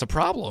 So that's a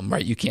problem,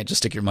 right? You can't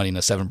just stick your money in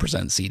a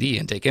 7% CD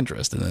and take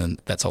interest, and then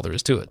that's all there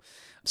is to it.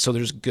 So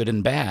there's good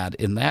and bad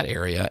in that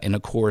area. And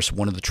of course,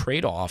 one of the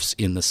trade-offs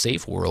in the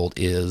safe world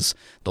is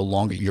the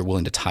longer you're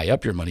willing to tie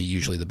up your money,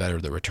 usually the better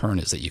the return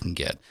is that you can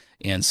get.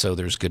 And so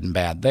there's good and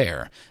bad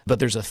there. But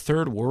there's a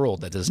third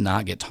world that does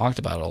not get talked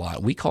about a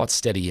lot. We call it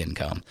steady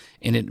income.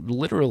 And it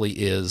literally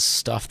is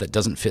stuff that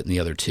doesn't fit in the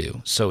other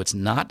two. So it's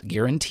not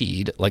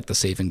guaranteed like the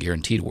safe and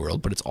guaranteed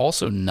world, but it's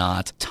also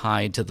not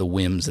tied to the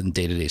whims and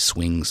day-to-day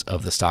swings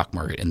of the stock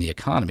market and the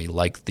economy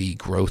like the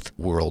growth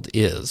world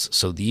is.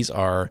 So these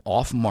are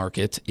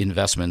off-market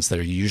investments that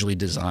are usually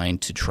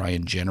designed to try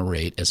and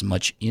generate as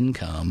much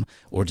income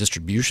or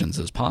distributions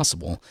as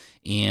possible.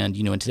 And,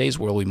 in today's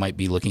world, we might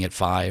be looking at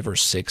 5 or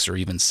 6 or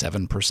even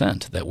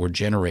 7% that we're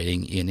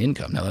generating in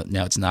income.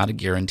 Now, it's not a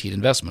guaranteed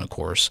investment, of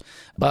course,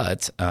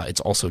 but it's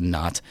also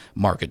not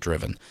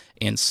market-driven.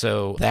 And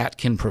so that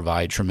can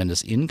provide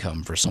tremendous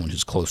income for someone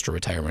who's close to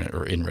retirement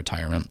or in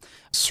retirement,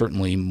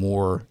 certainly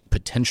more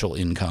potential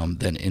income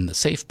than in the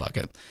safe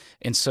bucket.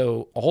 And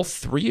so all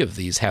 3 of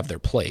these have their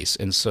place.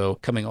 And so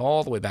coming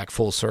all the way back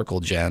full circle,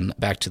 Jen,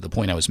 back to the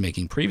point I was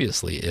making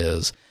previously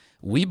is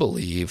We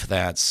believe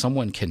that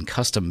someone can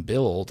custom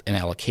build an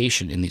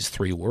allocation in these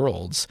three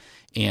worlds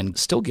and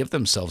still give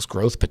themselves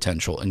growth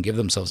potential and give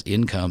themselves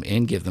income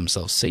and give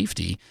themselves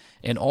safety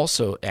and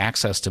also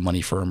access to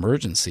money for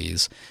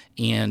emergencies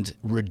and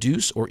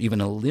reduce or even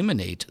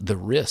eliminate the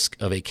risk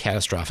of a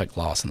catastrophic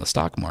loss in the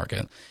stock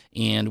market.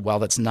 And while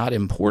that's not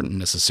important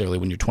necessarily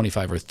when you're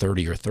 25 or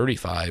 30 or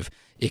 35,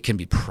 it can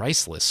be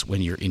priceless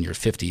when you're in your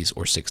 50s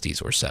or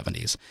 60s or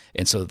 70s.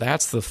 And so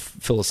that's the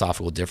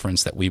philosophical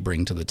difference that we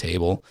bring to the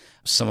table.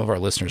 Some of our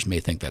listeners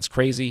may think that's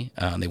crazy.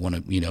 They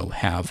want to,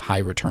 have high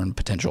return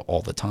potential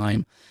all the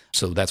time.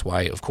 So that's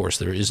why, of course,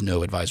 there is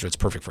no advisor that's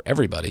perfect for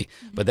everybody.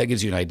 But that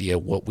gives you an idea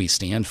of what we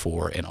stand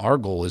for. And our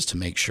goal is to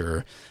make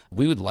sure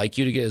we would like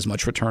you to get as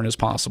much return as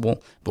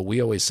possible. But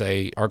we always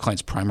say our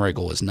client's primary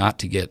goal is not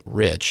to get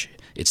rich.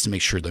 It's to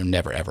make sure they're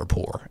never, ever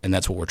poor. And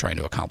that's what we're trying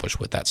to accomplish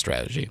with that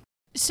strategy.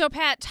 So,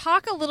 Pat,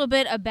 talk a little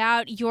bit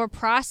about your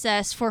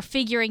process for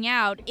figuring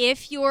out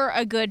if you're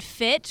a good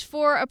fit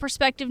for a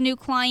prospective new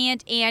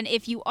client, and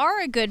if you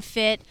are a good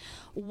fit,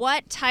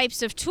 what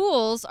types of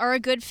tools are a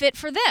good fit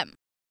for them?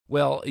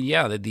 Well,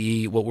 yeah,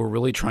 what we're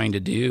really trying to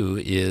do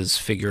is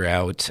figure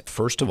out,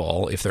 first of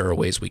all, if there are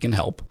ways we can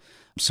help.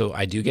 So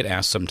I do get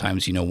asked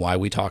sometimes, why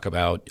we talk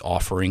about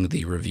offering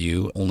the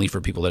review only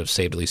for people that have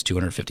saved at least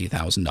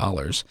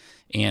 $250,000.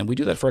 And we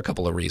do that for a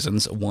couple of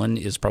reasons. One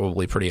is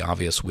probably pretty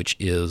obvious, which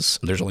is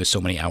there's only so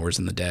many hours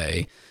in the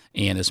day.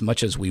 And as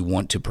much as we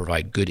want to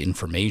provide good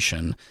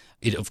information,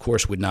 it, of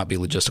course, would not be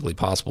logistically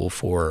possible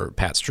for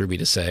Pat Strube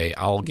to say,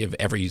 I'll give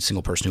every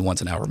single person who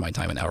wants an hour of my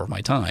time.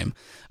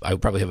 I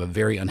would probably have a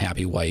very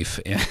unhappy wife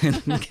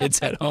and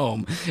kids at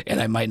home,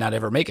 and I might not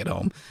ever make it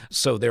home.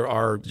 So there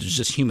are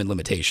just human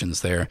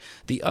limitations there.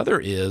 The other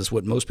is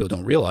what most people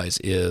don't realize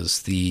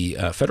is the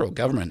federal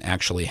government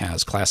actually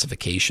has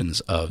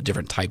classifications of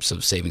different types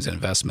of savings and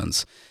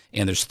investments,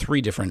 and there's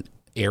three different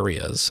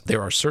areas.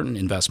 There are certain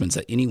investments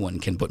that anyone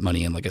can put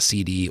money in, like a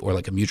CD or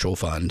like a mutual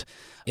fund.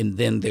 And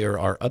then there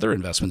are other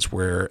investments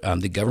where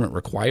the government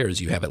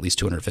requires you have at least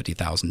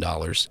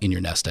 $250,000 in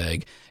your nest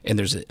egg. And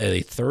there's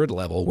a third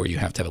level where you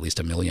have to have at least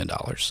 $1 million.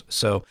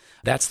 So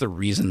that's the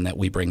reason that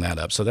we bring that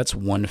up. So that's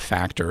one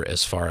factor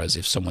as far as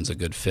if someone's a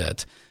good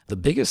fit. The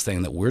biggest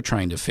thing that we're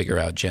trying to figure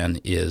out,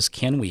 Jen, is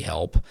can we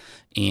help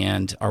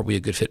and are we a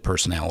good fit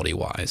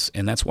personality-wise?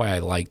 And that's why I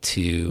like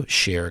to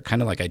share,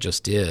 kind of like I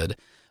just did,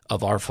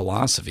 of our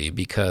philosophy,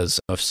 because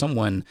if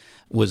someone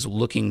was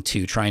looking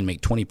to try and make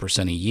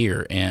 20% a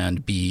year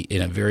and be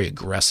in a very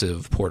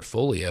aggressive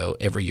portfolio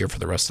every year for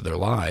the rest of their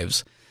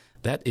lives,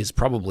 that is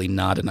probably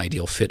not an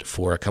ideal fit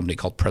for a company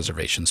called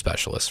Preservation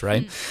Specialists,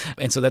 right?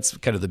 And so that's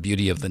kind of the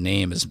beauty of the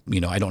name is,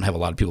 I don't have a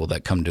lot of people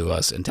that come to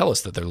us and tell us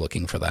that they're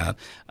looking for that.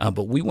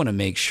 But we want to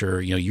make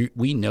sure,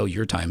 we know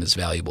your time is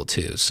valuable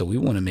too. So we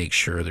want to make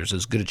sure there's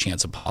as good a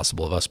chance as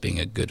possible of us being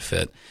a good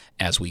fit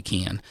as we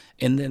can.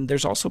 And then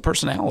there's also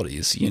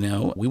personalities,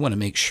 we want to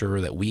make sure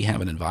that we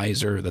have an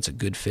advisor that's a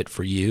good fit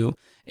for you.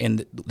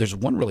 And there's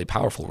one really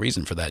powerful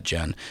reason for that,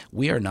 Jen.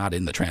 We are not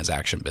in the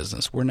transaction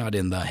business. We're not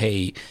in the,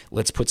 hey,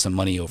 let's put some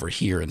money over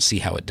here and see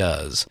how it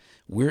does.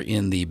 We're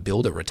in the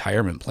build a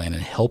retirement plan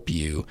and help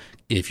you,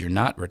 if you're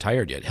not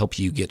retired yet, help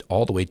you get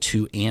all the way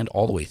to and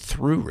all the way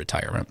through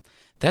retirement.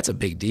 That's a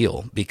big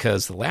deal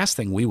because the last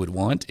thing we would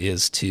want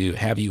is to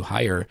have you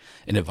hire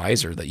an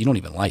advisor that you don't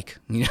even like.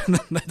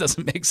 That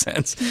doesn't make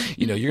sense.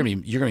 You're gonna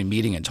be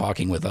meeting and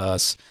talking with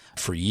us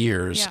for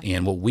years. Yeah.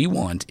 And what we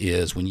want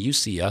is when you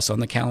see us on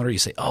the calendar, you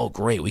say, oh,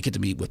 great, we get to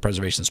meet with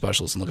Preservation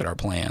Specialists and look at our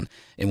plan.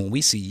 And when we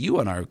see you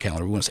on our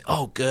calendar, we want to say,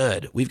 oh,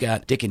 good, we've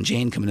got Dick and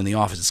Jane coming in the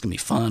office. It's going to be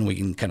fun. We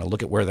can kind of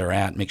look at where they're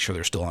at, make sure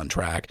they're still on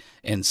track.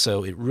 And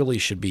so it really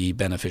should be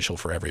beneficial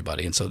for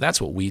everybody. And so that's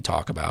what we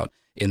talk about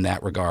in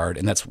that regard.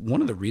 And that's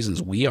one of the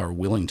reasons we are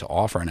willing to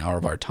offer an hour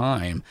of our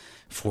time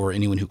for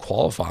anyone who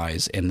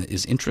qualifies and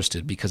is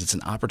interested, because it's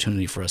an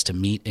opportunity for us to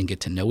meet and get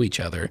to know each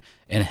other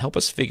and help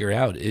us figure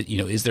out,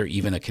 is there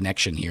even a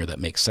connection here that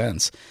makes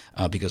sense?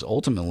 Because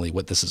ultimately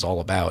what this is all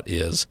about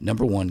is,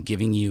 number one,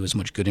 giving you as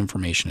much good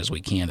information as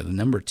we can. And then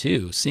number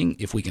two, seeing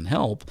if we can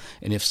help.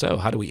 And if so,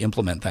 how do we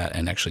implement that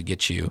and actually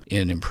get you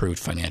in an improved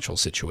financial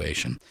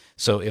situation?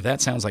 So if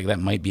that sounds like that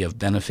might be of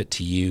benefit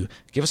to you,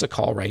 give us a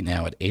call right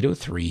now at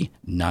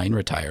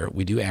 803-9-RETIRE.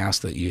 We do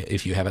ask that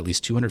if you have at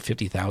least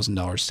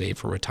 $250,000 saved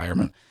for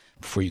retirement,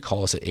 before you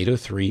call us at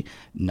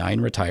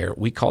 803-9-RETIRE.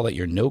 We call it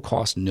your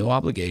no-cost,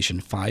 no-obligation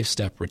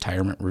 5-step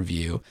retirement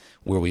review,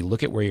 where we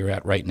look at where you're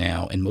at right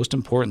now, and most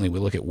importantly, we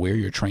look at where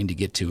you're trying to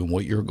get to and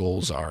what your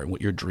goals are and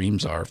what your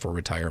dreams are for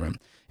retirement,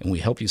 and we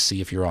help you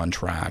see if you're on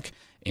track.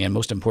 And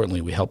most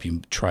importantly, we help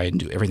you try and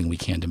do everything we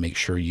can to make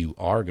sure you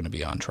are going to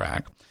be on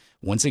track.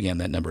 Once again,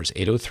 that number is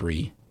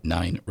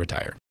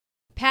 803-9-RETIRE.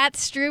 Pat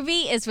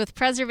Strube is with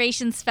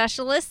Preservation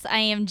Specialists. I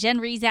am Jen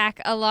Rezac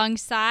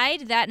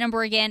alongside. That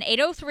number again,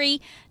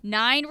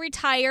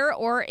 803-9-RETIRE,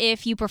 or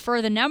if you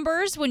prefer the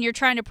numbers when you're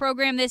trying to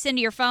program this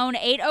into your phone,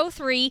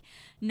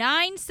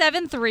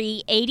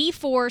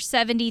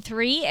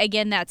 803-973-8473.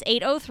 Again, that's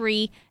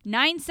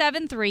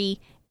 803-973-8473.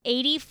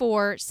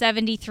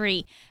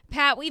 8473.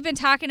 Pat, we've been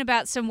talking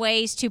about some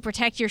ways to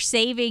protect your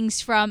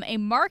savings from a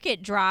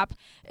market drop.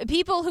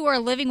 People who are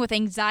living with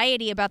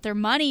anxiety about their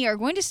money are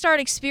going to start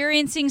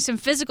experiencing some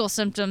physical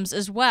symptoms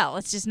as well.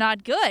 It's just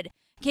not good.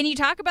 Can you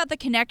talk about the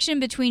connection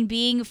between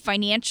being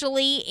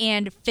financially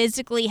and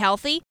physically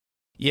healthy?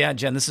 Yeah,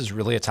 Jen, this is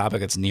really a topic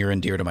that's near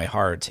and dear to my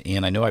heart.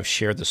 And I know I've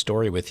shared the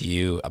story with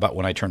you about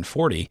when I turned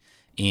 40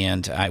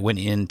 and I went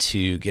in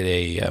to get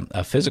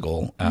a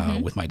physical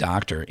with my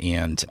doctor.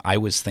 And I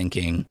was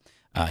thinking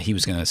he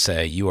was going to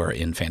say, you are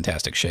in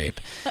fantastic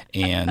shape.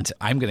 And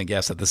I'm going to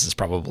guess that this is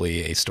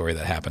probably a story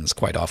that happens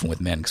quite often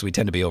with men because we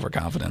tend to be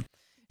overconfident.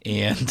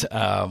 And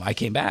I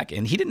came back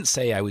and he didn't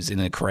say I was in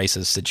a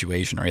crisis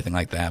situation or anything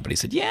like that. But he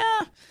said,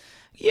 yeah,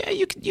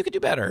 you could do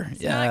better.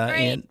 It's not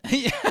great.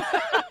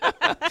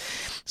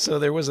 So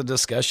there was a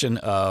discussion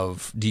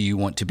of, do you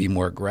want to be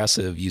more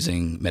aggressive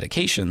using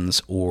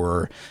medications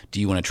or do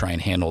you want to try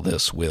and handle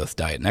this with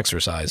diet and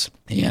exercise?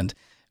 And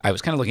I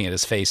was kind of looking at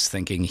his face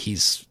thinking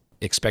he's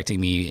expecting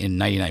me in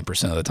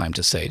 99% of the time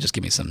to say, just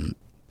give me some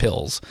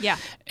pills. Yeah.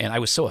 And I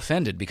was so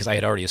offended because I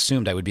had already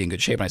assumed I would be in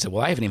good shape. And I said,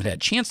 well, I haven't even had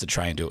a chance to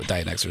try and do it with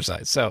diet and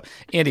exercise. So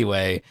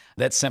anyway,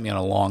 that sent me on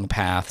a long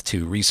path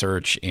to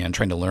research and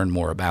trying to learn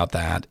more about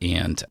that.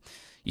 And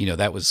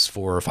that was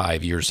 4 or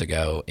 5 years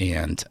ago.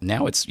 And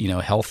now it's,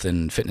 health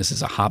and fitness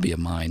is a hobby of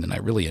mine and I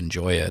really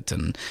enjoy it.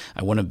 And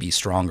I want to be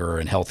stronger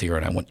and healthier.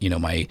 And I want,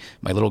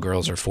 my little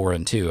girls are 4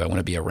 and 2. I want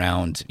to be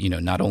around,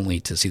 not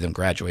only to see them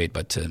graduate,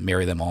 but to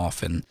marry them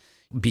off and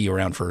be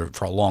around for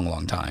a long,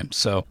 long time.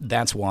 So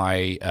that's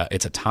why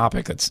it's a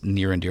topic that's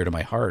near and dear to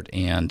my heart.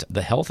 And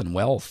the health and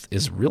wealth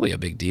is really a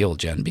big deal,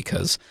 Jen,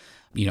 because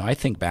I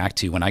think back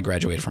to when I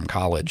graduated from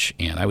college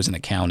and I was in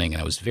accounting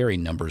and I was very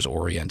numbers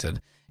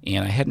oriented.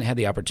 And I hadn't had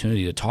the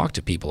opportunity to talk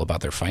to people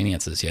about their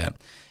finances yet.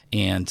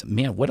 And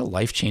man, what a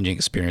life-changing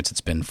experience it's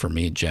been for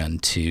me, Jen,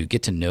 to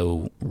get to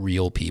know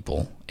real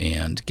people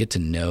and get to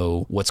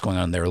know what's going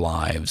on in their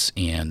lives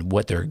and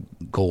what their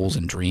goals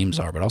and dreams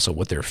are, but also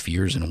what their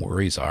fears and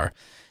worries are.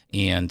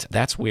 And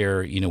that's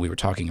where, we were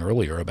talking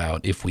earlier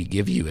about if we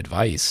give you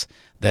advice,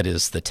 that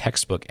is the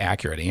textbook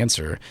accurate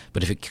answer.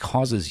 But if it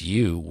causes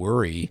you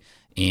worry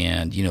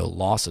and,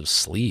 loss of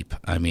sleep,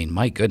 I mean,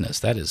 my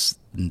goodness,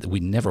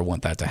 we never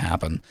want that to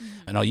happen. Mm-hmm.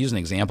 And I'll use an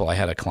example. I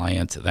had a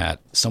client that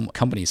some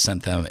company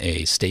sent them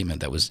a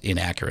statement that was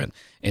inaccurate,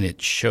 and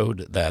it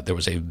showed that there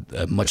was a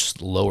much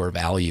lower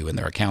value in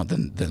their account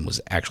than was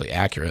actually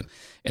accurate.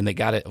 And they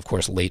got it, of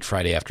course, late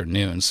Friday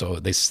afternoon. So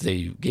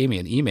they gave me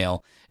an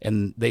email,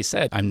 and they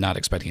said, I'm not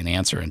expecting an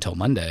answer until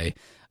Monday.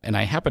 And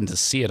I happened to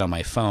see it on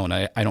my phone.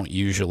 I don't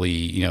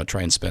usually,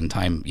 try and spend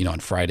time, on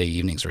Friday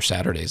evenings or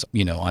Saturdays,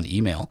 on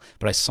email.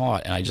 But I saw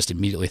it and I just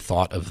immediately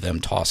thought of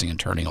them tossing and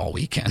turning all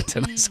weekend.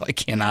 And so I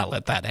cannot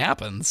let that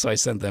happen. So I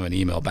sent them an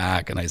email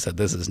back and I said,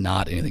 this is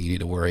not anything you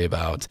need to worry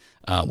about.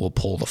 We'll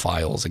pull the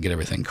files and get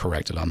everything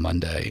corrected on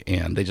Monday.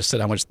 And they just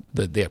said how much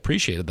they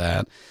appreciated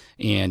that.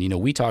 And,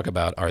 we talk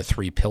about our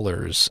 3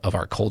 pillars of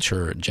our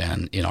culture,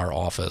 Jen, in our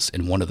office.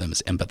 And one of them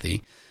is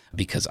empathy.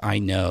 Because I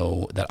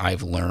know that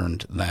I've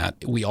learned that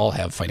we all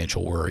have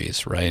financial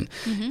worries, right?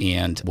 Mm-hmm.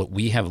 And what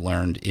we have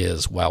learned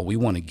is while we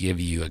want to give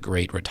you a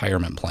great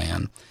retirement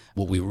plan,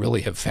 what we really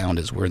have found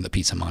is we're in the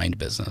peace of mind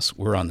business.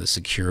 We're on the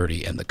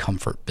security and the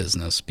comfort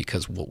business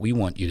because what we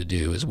want you to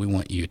do is we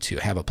want you to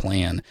have a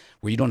plan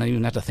where you don't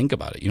even have to think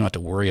about it. You don't have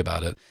to worry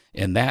about it.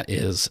 And that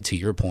is, to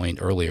your point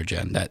earlier,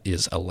 Jen, that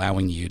is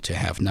allowing you to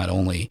have not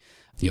only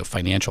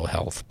financial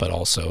health, but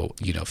also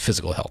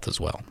physical health as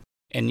well.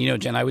 And,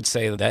 Jen, I would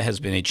say that has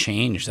been a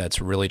change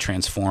that's really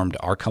transformed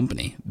our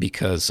company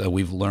because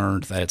we've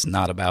learned that it's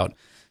not about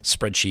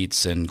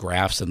spreadsheets and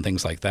graphs and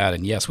things like that.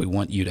 And yes, we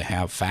want you to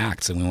have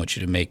facts and we want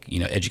you to make,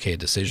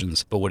 educated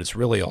decisions. But what it's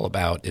really all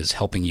about is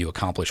helping you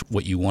accomplish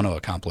what you want to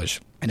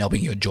accomplish and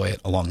helping you enjoy it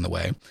along the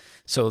way.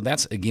 So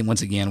that's,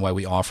 once again, why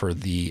we offer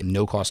the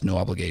no cost, no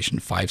obligation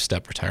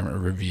 5-step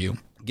retirement review,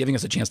 giving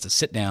us a chance to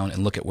sit down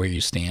and look at where you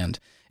stand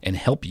and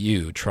help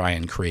you try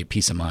and create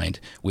peace of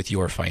mind with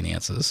your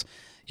finances.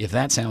 If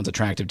that sounds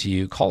attractive to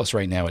you, call us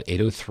right now at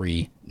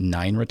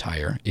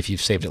 803-9-RETIRE if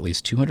you've saved at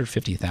least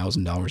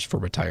 $250,000 for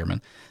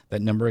retirement.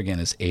 That number again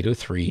is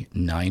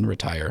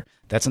 803-9-RETIRE.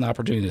 That's an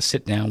opportunity to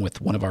sit down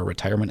with one of our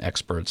retirement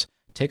experts,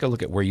 take a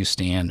look at where you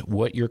stand,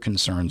 what your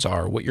concerns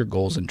are, what your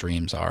goals and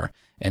dreams are,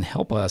 and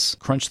help us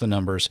crunch the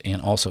numbers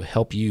and also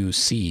help you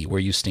see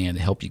where you stand and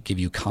help you give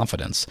you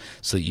confidence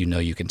so that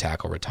you can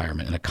tackle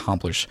retirement and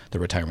accomplish the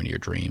retirement of your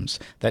dreams.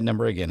 That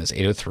number again is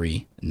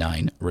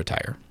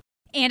 803-9-RETIRE.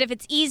 And if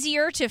it's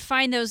easier to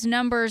find those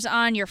numbers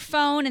on your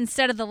phone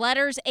instead of the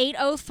letters,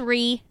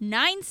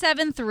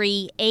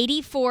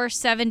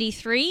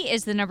 803-973-8473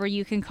 is the number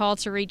you can call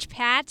to reach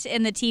Pat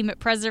and the team at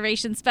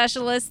Preservation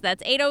Specialists.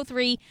 That's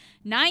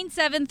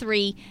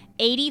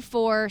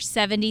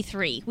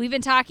 803-973-8473. We've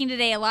been talking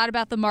today a lot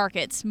about the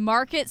markets.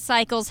 Market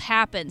cycles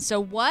happen. So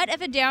what if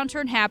a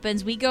downturn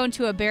happens, we go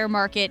into a bear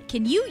market?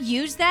 Can you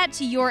use that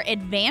to your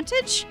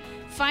advantage?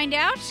 Find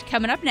out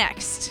coming up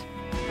next.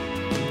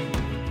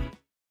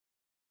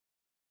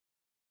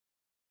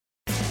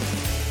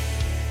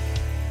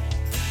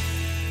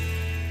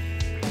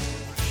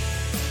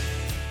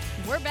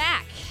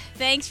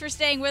 Thanks for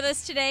staying with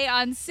us today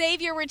on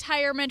Save Your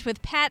Retirement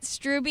with Pat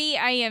Strube.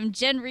 I am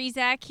Jen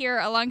Rezac here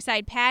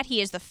alongside Pat.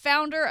 He is the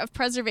founder of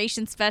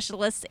Preservation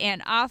Specialists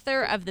and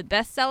author of the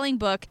best-selling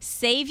book,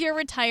 Save Your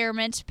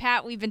Retirement.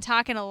 Pat, we've been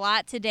talking a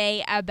lot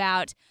today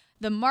about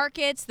the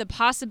markets, the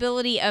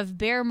possibility of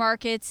bear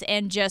markets,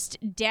 and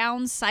just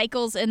down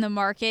cycles in the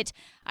market.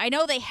 I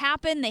know they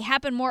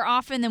happen more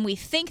often than we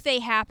think they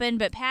happen,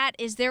 but Pat,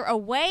 is there a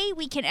way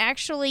we can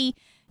actually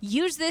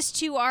use this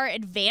to our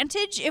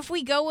advantage if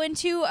we go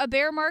into a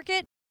bear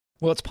market?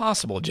 Well, it's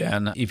possible,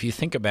 Jen. If you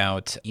think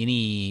about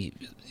any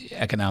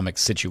economic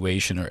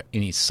situation or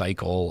any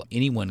cycle,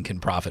 anyone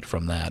can profit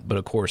from that. But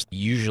of course,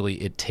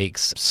 usually it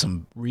takes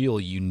some real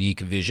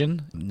unique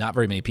vision. Not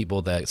very many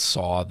people that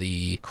saw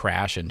the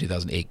crash in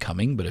 2008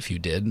 coming, but if you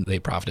did, they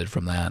profited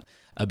from that.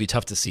 It'd be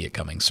tough to see it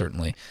coming,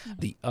 certainly.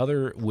 The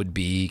other would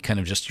be kind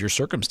of just your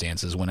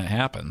circumstances when it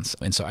happens.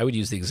 And so I would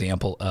use the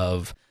example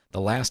of the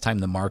last time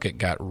the market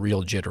got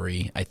real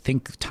jittery, I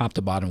think top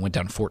to bottom went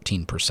down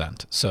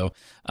 14%. So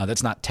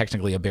that's not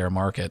technically a bear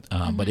market,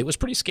 but it was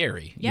pretty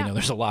scary. Yeah. You know,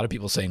 there's a lot of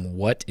people saying,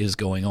 what is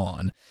going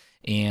on?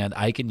 And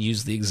I can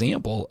use the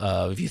example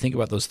of, if you think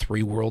about those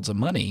three worlds of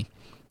money,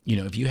 you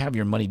know, if you have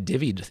your money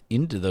divvied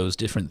into those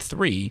different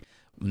three,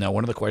 now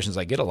one of the questions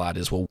I get a lot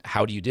is, well,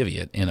 how do you divvy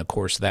it? And of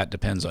course, that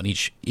depends on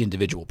each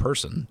individual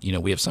person. You know,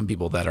 we have some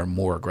people that are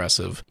more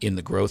aggressive in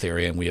the growth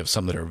area, and we have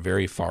some that are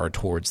very far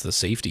towards the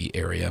safety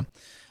area.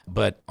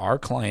 But our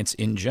clients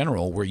in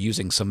general were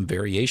using some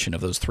variation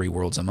of those three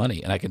worlds of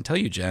money. And I can tell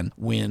you, Jen,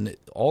 when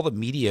all the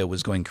media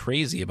was going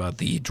crazy about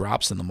the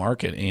drops in the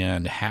market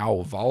and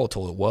how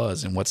volatile it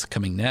was and what's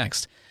coming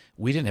next,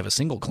 we didn't have a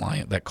single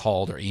client that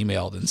called or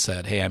emailed and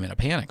said, hey, I'm in a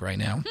panic right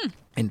now.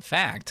 In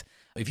fact,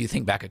 if you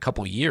think back a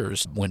couple of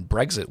years when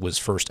Brexit was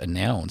first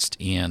announced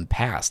and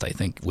passed, I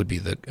think would be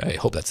I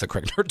hope that's the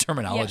correct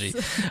terminology.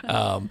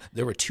 Yes.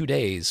 There were 2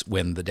 days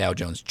when the Dow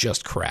Jones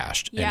just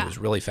crashed, and it was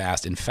really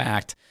fast. In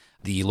fact,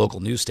 the local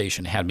news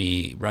station had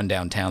me run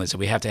downtown. They said,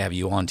 we have to have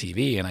you on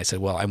TV. And I said,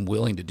 well, I'm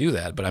willing to do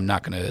that, but I'm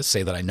not going to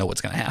say that I know what's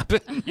going to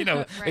happen. You know,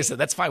 Right. They said,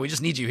 that's fine. We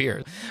just need you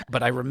here.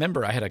 But I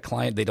remember I had a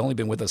client, they'd only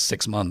been with us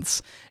 6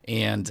 months.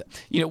 And,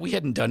 you know, we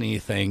hadn't done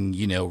anything,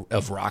 you know,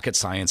 of rocket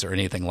science or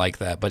anything like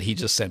that. But he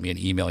just sent me an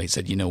email. He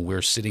said, you know,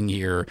 we're sitting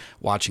here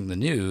watching the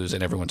news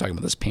and everyone talking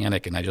about this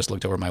panic. And I just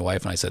looked over at my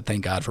wife and I said,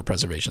 thank God for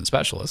Preservation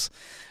Specialists.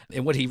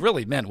 And what he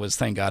really meant was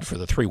thank God for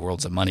the three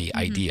worlds of money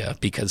idea,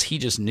 because he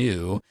just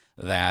knew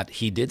that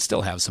he did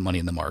still have some money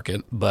in the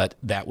market, but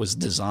that was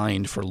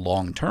designed for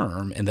long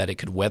term and that it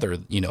could weather,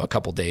 you know, a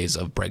couple days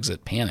of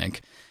Brexit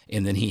panic.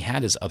 And then he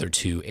had his other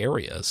two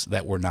areas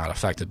that were not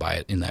affected by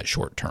it in that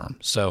short term.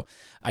 So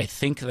I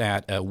think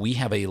that we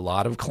have a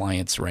lot of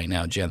clients right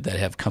now, Jen, that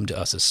have come to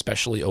us,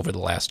 especially over the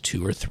last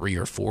 2 or 3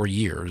 or 4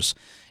 years.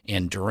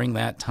 And during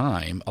that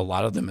time, a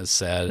lot of them have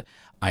said,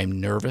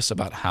 I'm nervous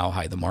about how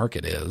high the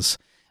market is.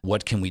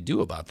 What can we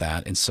do about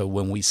that? And so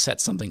when we set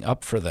something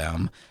up for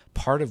them,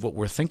 part of what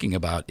we're thinking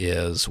about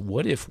is,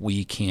 what if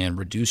we can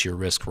reduce your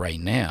risk right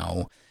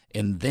now?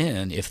 And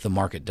then if the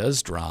market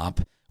does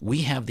drop,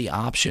 we have the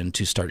option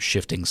to start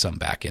shifting some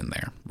back in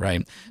there,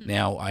 right?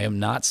 Now, I am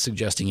not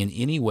suggesting in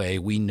any way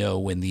we know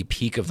when the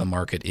peak of the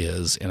market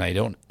is, and I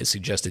don't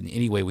suggest in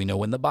any way we know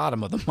when the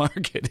bottom of the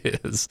market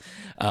is.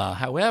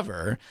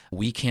 However,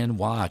 we can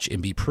watch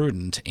and be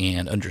prudent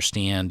and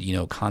understand, you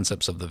know,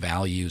 concepts of the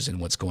values and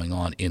what's going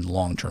on in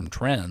long-term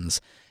trends.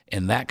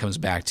 And that comes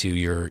back to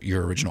your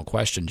original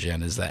question,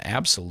 Jen, is that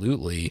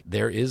absolutely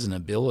there is an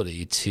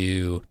ability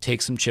to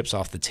take some chips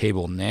off the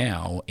table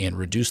now and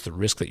reduce the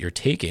risk that you're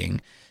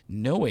taking,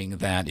 knowing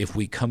that if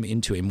we come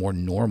into a more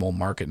normal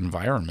market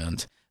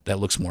environment that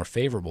looks more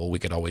favorable, we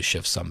could always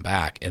shift some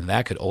back. And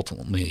that could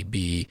ultimately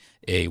be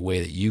a way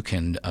that you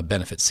can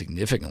benefit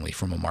significantly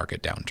from a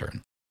market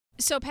downturn.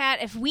 So,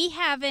 Pat, if we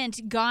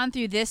haven't gone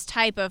through this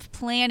type of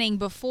planning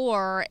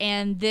before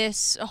and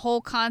this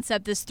whole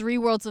concept, this three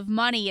worlds of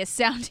money is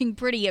sounding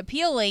pretty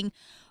appealing,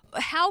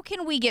 how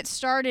can we get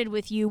started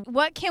with you?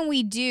 What can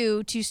we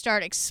do to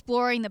start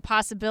exploring the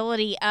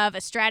possibility of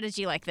a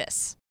strategy like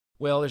this?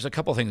 Well, there's a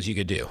couple things you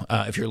could do.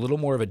 If you're a little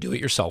more of a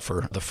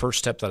do-it-yourselfer, the first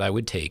step that I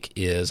would take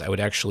is I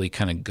would actually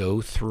kind of go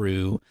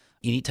through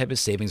any type of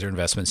savings or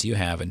investments you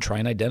have and try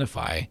and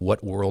identify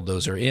what world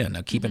those are in.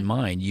 Now, keep in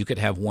mind, you could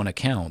have one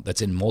account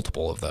that's in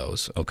multiple of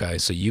those, okay?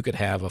 So you could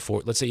have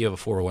let's say you have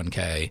a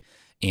 401k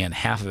and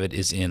half of it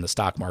is in the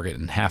stock market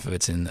and half of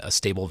it's in a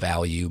stable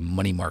value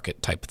money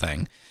market type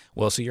thing.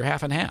 Well, so you're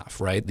half and half,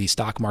 right? The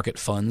stock market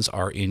funds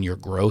are in your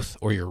growth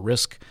or your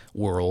risk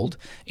world,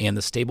 and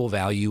the stable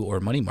value or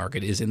money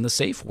market is in the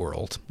safe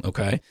world,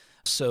 okay?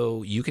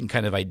 So you can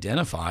kind of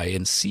identify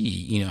and see,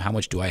 you know, how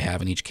much do I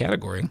have in each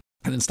category?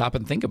 And then stop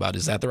and think about,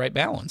 is that the right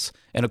balance?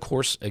 And of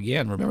course,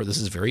 again, remember, this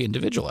is very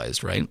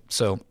individualized, right?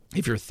 So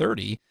if you're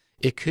 30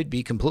 it could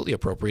be completely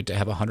appropriate to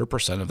have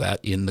 100% of that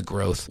in the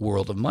growth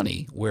world of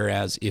money.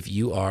 Whereas if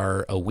you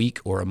are a week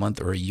or a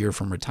month or a year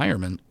from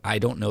retirement, I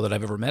don't know that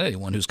I've ever met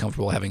anyone who's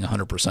comfortable having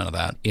 100% of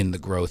that in the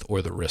growth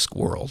or the risk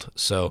world.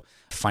 So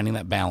finding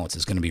that balance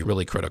is going to be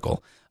really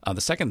critical. The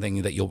second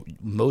thing that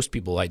most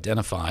people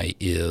identify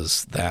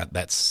is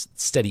that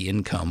steady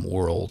income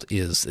world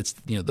it's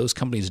those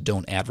companies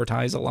don't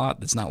advertise a lot.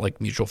 It's not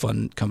like mutual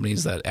fund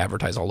companies that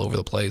advertise all over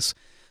the place.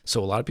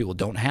 So a lot of people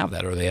don't have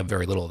that, or they have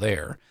very little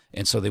there.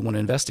 And so they want to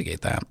investigate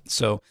that.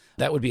 So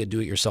that would be a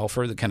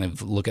do-it-yourselfer to kind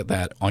of look at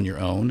that on your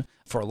own.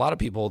 For a lot of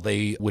people,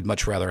 they would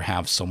much rather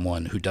have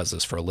someone who does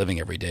this for a living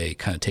every day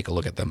kind of take a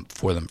look at them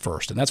for them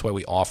first. And that's why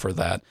we offer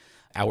that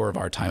hour of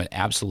our time at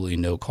absolutely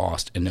no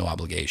cost and no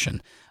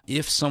obligation.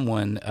 If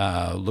someone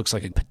looks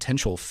like a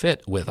potential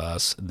fit with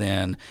us,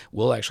 then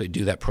we'll actually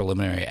do that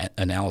preliminary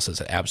analysis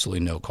at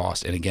absolutely no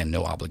cost and, again,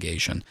 no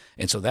obligation.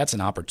 And so that's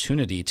an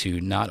opportunity to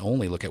not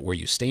only look at where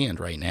you stand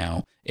right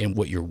now and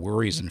what your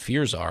worries and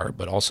fears are,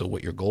 but also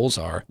what your goals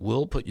are.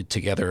 We'll put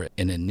together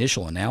an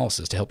initial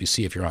analysis to help you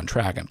see if you're on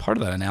track. And part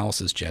of that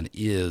analysis, Jen,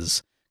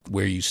 is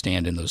where you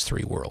stand in those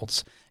three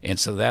worlds. And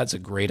so that's a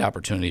great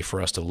opportunity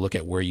for us to look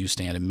at where you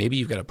stand. And maybe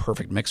you've got a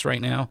perfect mix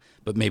right now,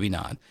 but maybe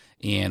not.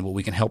 And what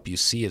we can help you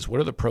see is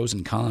what are the pros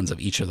and cons of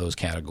each of those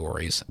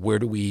categories? Where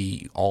do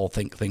we all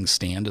think things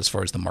stand as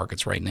far as the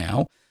markets right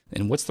now?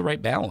 And what's the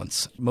right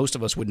balance? Most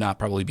of us would not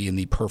probably be in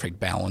the perfect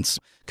balance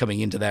coming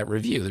into that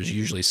review. There's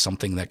usually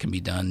something that can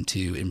be done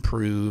to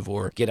improve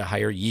or get a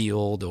higher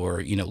yield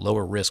or,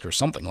 lower risk or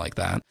something like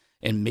that.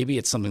 And maybe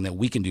it's something that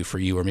we can do for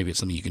you, or maybe it's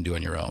something you can do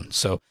on your own.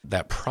 So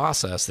that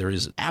process, there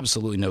is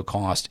absolutely no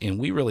cost, and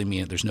we really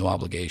mean it. There's no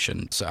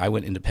obligation. So I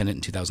went independent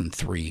in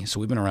 2003, so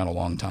we've been around a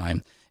long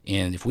time.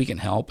 And if we can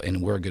help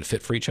and we're a good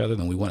fit for each other,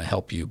 then we want to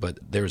help you. But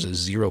there's a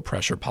zero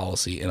pressure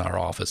policy in our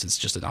office. It's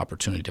just an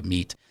opportunity to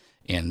meet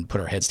and put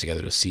our heads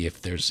together to see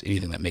if there's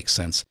anything that makes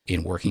sense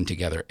in working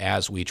together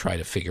as we try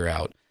to figure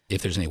out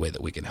if there's any way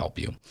that we can help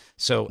you.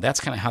 So that's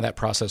kind of how that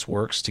process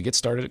works. To get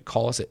started,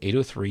 call us at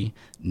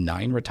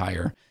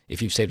 803-9-RETIRE. If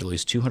you've saved at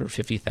least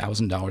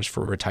 $250,000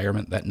 for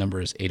retirement, that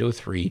number is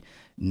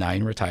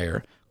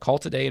 803-9-RETIRE. Call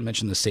today and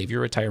mention the Save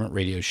Your Retirement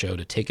radio show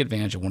to take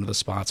advantage of one of the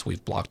spots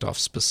we've blocked off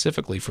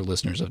specifically for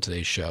listeners of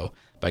today's show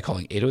by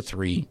calling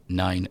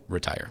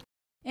 803-9-RETIRE.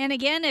 And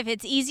again, if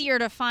it's easier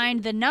to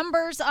find the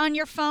numbers on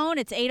your phone,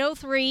 it's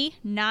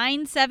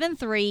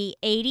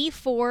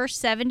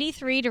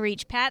 803-973-8473 to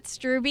reach Pat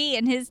Strube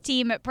and his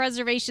team at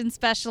Preservation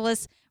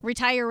Specialists.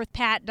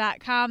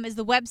 RetireWithPat.com is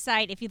the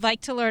website if you'd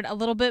like to learn a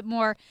little bit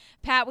more.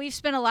 Pat, we've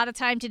spent a lot of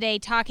time today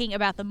talking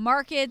about the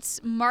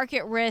markets,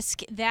 market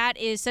risk. That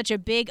is such a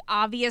big,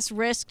 obvious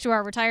risk to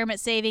our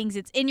retirement savings.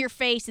 It's in your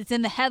face. It's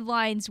in the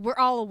headlines. We're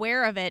all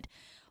aware of it.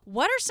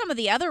 What are some of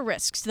the other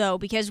risks, though?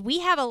 Because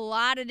we have a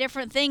lot of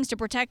different things to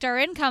protect our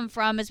income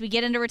from as we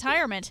get into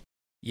retirement.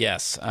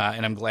 Yes,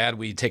 and I'm glad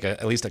we take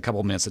at least a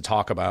couple minutes to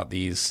talk about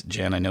these,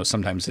 Jen. I know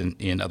sometimes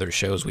in other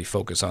shows we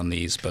focus on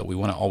these, but we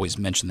want to always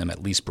mention them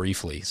at least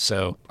briefly.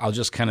 So I'll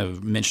just kind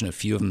of mention a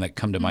few of them that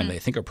come to mind that I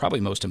think are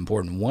probably most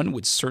important. One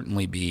would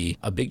certainly be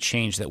a big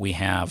change that we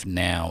have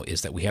now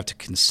is that we have to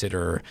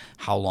consider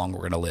how long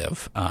we're going to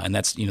live. And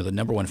that's, the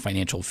number one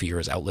financial fear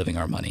is outliving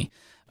our money.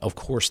 Of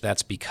course,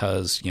 that's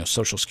because,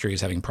 Social Security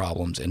is having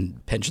problems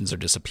and pensions are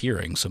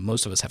disappearing. So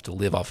most of us have to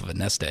live off of a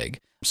nest egg.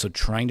 So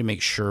trying to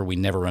make sure we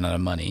never run out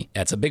of money,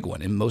 that's a big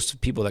one. And most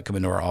people that come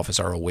into our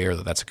office are aware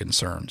that that's a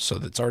concern. So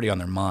that's already on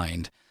their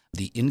mind.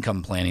 The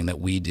income planning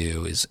that we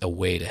do is a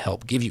way to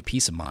help give you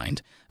peace of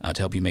mind,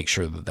 to help you make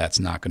sure that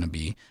that's not going to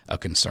be a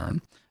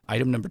concern.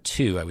 Item number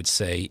 2, I would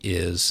say,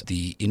 is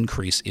the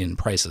increase in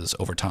prices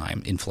over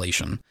time,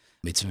 inflation.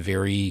 It's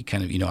very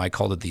kind of, I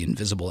called it the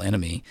invisible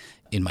enemy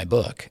in my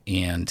book.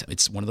 And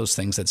it's one of those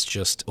things that's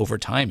just over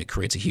time, it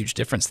creates a huge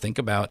difference. Think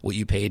about what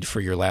you paid for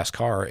your last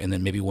car and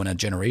then maybe one a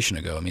generation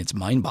ago. I mean, it's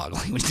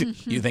mind-boggling when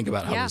you think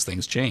about how those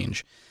things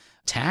change.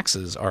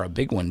 Taxes are a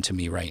big one to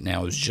me right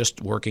now. I was just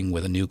working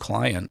with a new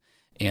client,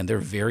 and they're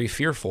very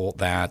fearful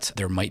that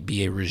there might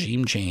be a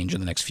regime change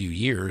in the next few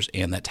years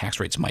and that tax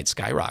rates might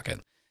skyrocket.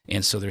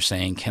 And so they're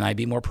saying, can I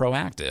be more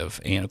proactive?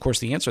 And of course,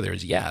 the answer there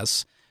is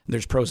yes.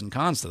 There's pros and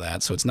cons to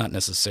that, so it's not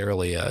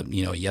necessarily a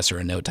yes or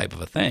a no type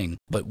of a thing.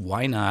 But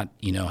why not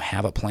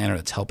have a planner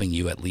that's helping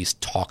you at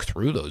least talk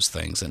through those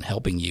things and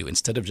helping you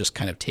instead of just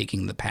kind of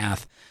taking the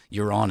path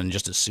you're on and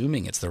just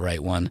assuming it's the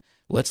right one.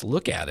 Let's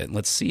look at it and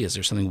let's see, is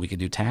there something we could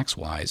do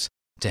tax-wise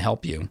to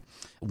help you?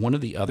 One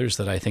of the others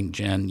that I think,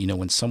 Jen,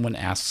 when someone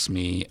asks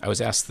me, I was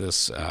asked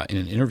this in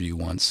an interview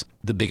once,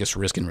 the biggest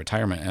risk in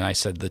retirement, and I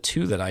said the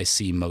two that I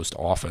see most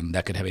often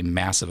that could have a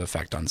massive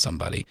effect on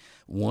somebody.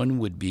 One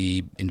would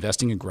be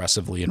investing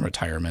aggressively in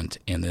retirement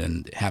and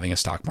then having a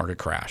stock market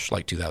crash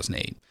like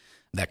 2008.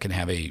 That can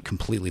have a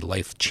completely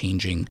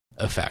life-changing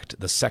effect.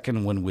 The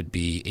second one would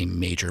be a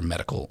major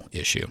medical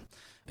issue.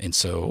 And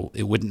so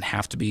it wouldn't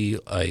have to be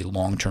a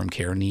long-term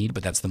care need,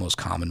 but that's the most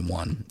common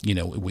one.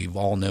 We've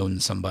all known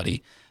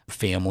somebody,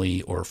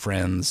 family or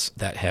friends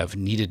that have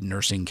needed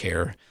nursing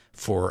care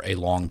for a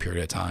long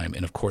period of time.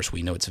 And of course,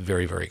 we know it's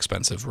very, very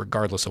expensive,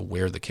 regardless of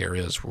where the care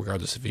is,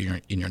 regardless if you're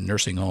in your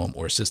nursing home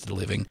or assisted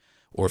living,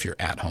 or if you're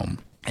at home.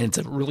 And it's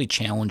a really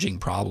challenging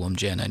problem,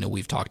 Jen. I know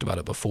we've talked about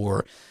it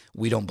before.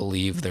 We don't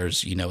believe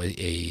there's,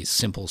 a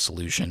simple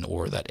solution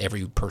or that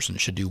every person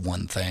should do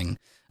one thing.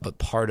 But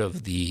part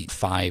of the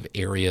 5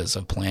 areas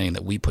of planning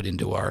that we put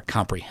into our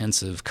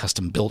comprehensive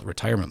custom-built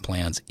retirement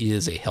plans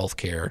is a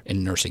healthcare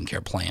and nursing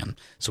care plan.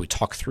 So we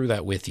talk through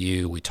that with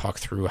you. We talk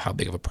through how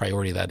big of a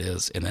priority that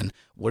is. And then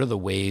what are the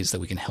ways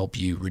that we can help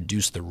you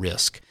reduce the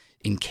risk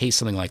in case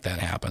something like that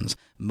happens.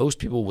 Most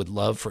people would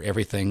love for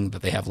everything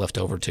that they have left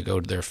over to go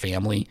to their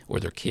family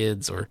or their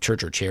kids or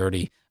church or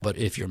charity. But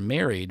if you're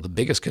married, the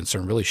biggest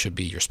concern really should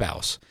be your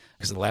spouse.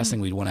 Because the last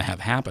thing we'd want to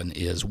have happen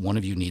is one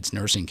of you needs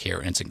nursing care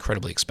and it's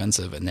incredibly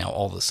expensive. And now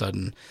all of a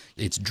sudden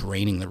it's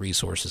draining the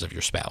resources of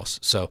your spouse.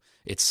 So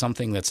it's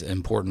something that's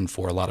important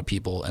for a lot of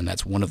people. And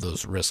that's one of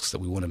those risks that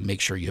we want to make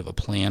sure you have a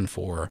plan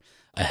for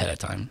ahead of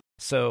time.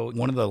 So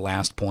one of the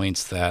last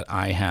points that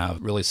I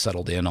have really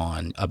settled in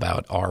on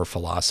about our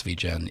philosophy,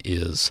 Jen,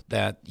 is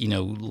that,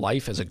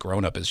 life as a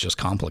grown-up is just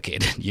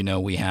complicated.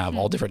 We have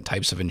all different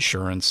types of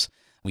insurance.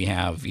 We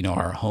have,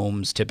 our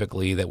homes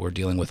typically that we're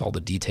dealing with all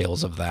the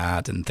details of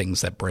that and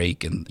things that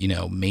break and,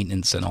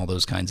 maintenance and all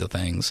those kinds of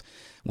things.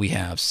 We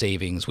have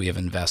savings, we have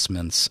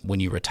investments. When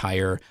you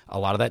retire, a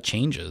lot of that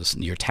changes.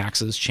 Your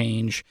taxes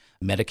change,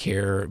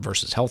 Medicare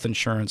versus health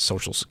insurance,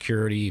 Social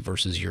Security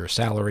versus your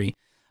salary.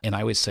 And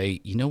I always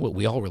say, what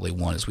we all really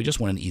want is we just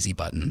want an easy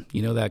button.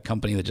 That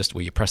company that just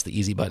where you press the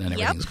easy button and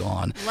everything's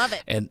gone. Love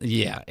it. And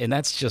and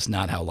that's just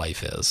not how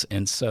life is.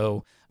 And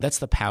so that's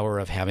the power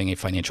of having a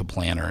financial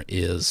planner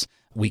is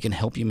we can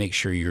help you make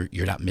sure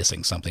you're not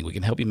missing something. We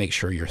can help you make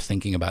sure you're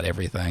thinking about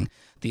everything.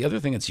 The other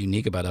thing that's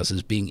unique about us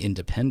is being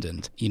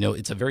independent.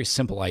 It's a very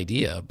simple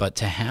idea, but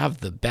to have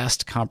the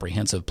best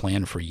comprehensive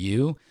plan for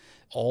you,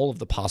 all of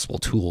the possible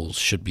tools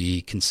should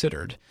be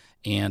considered.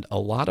 And a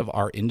lot of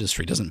our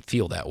industry doesn't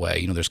feel that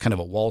way. There's kind of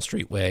a Wall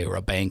Street way or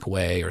a bank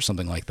way or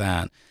something like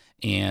that.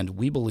 And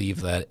we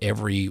believe that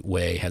every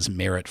way has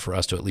merit for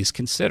us to at least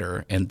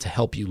consider and to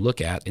help you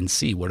look at and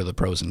see what are the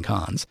pros and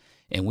cons.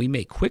 And we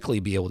may quickly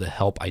be able to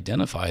help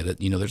identify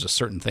that, there's a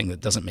certain thing that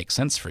doesn't make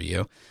sense for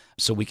you.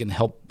 So we can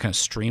help kind of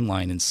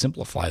streamline and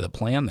simplify the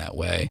plan that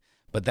way.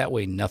 But that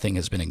way, nothing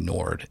has been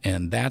ignored.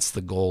 And that's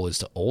the goal, is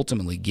to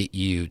ultimately get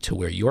you to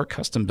where your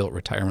custom-built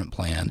retirement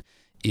plan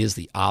is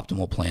the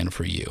optimal plan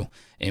for you.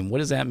 And what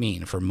does that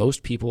mean? For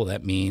most people,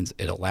 that means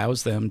it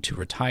allows them to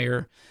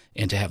retire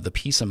and to have the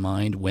peace of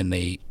mind when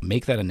they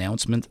make that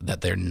announcement that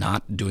they're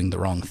not doing the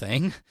wrong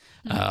thing.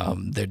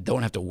 They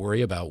don't have to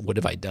worry about, what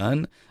have I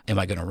done? Am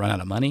I going to run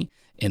out of money?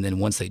 And then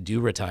once they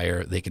do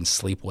retire, they can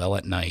sleep well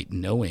at night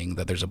knowing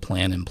that there's a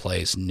plan in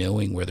place,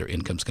 knowing where their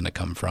income's going to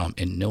come from,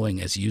 and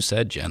knowing, as you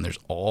said, Jen, there's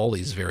all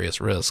these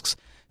various risks,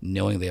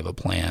 knowing they have a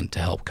plan to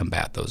help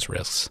combat those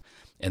risks.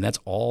 And that's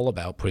all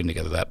about putting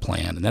together that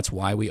plan. And that's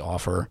why we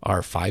offer our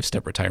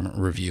 5-step retirement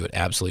review at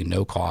absolutely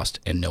no cost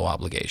and no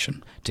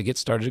obligation. To get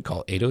started,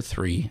 call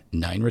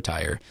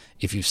 803-9RETIRE.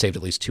 If you've saved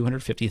at least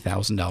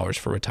 $250,000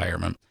 for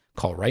retirement,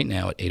 call right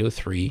now at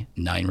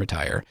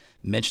 803-9RETIRE.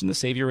 Mention the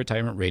Save Your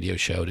Retirement radio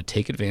show to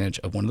take advantage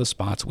of one of the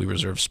spots we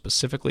reserve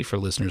specifically for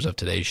listeners of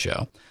today's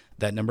show.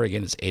 That number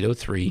again is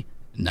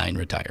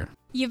 803-9RETIRE.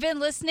 You've been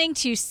listening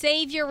to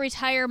Save Your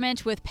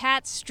Retirement with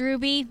Pat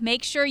Strube.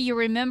 Make sure you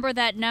remember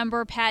that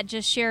number Pat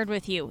just shared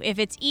with you. If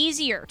it's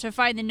easier to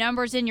find the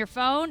numbers in your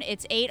phone,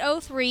 it's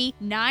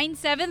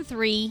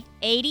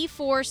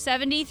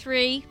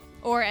 803-973-8473.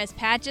 Or as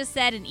Pat just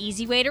said, an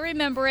easy way to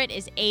remember it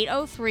is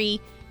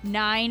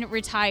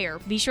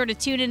 803-9RETIRE. Be sure to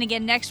tune in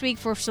again next week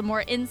for some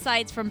more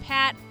insights from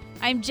Pat.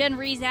 I'm Jen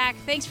Rezac.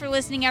 Thanks for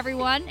listening,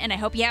 everyone, and I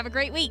hope you have a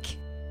great week.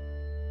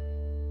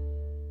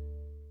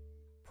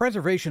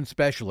 Preservation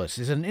Specialists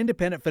is an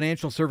independent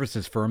financial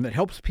services firm that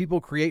helps people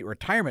create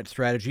retirement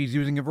strategies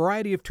using a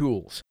variety of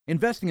tools.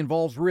 Investing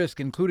involves risk,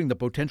 including the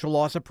potential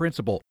loss of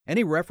principal.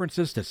 Any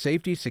references to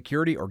safety,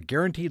 security, or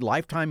guaranteed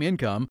lifetime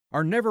income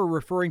are never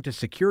referring to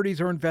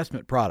securities or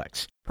investment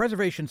products.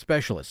 Preservation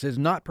Specialists is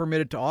not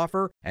permitted to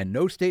offer, and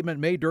no statement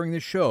made during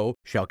this show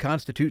shall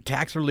constitute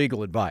tax or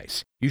legal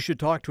advice. You should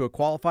talk to a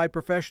qualified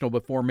professional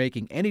before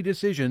making any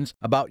decisions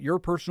about your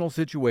personal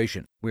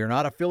situation. We are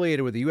not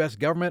affiliated with the U.S.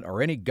 government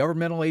or any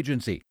governmental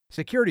agency.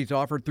 Securities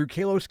offered through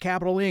Kalos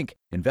Capital, Inc.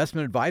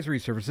 Investment advisory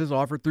services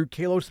offered through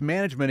Kalos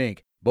Management, Inc.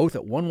 Both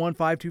at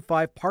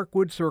 11525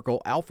 Parkwood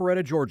Circle,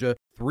 Alpharetta, Georgia,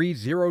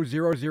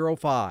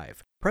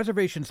 30005.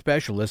 Preservation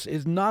Specialists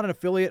is not an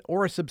affiliate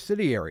or a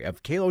subsidiary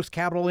of Kalos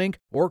Capital, Inc.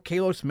 or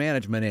Kalos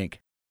Management, Inc.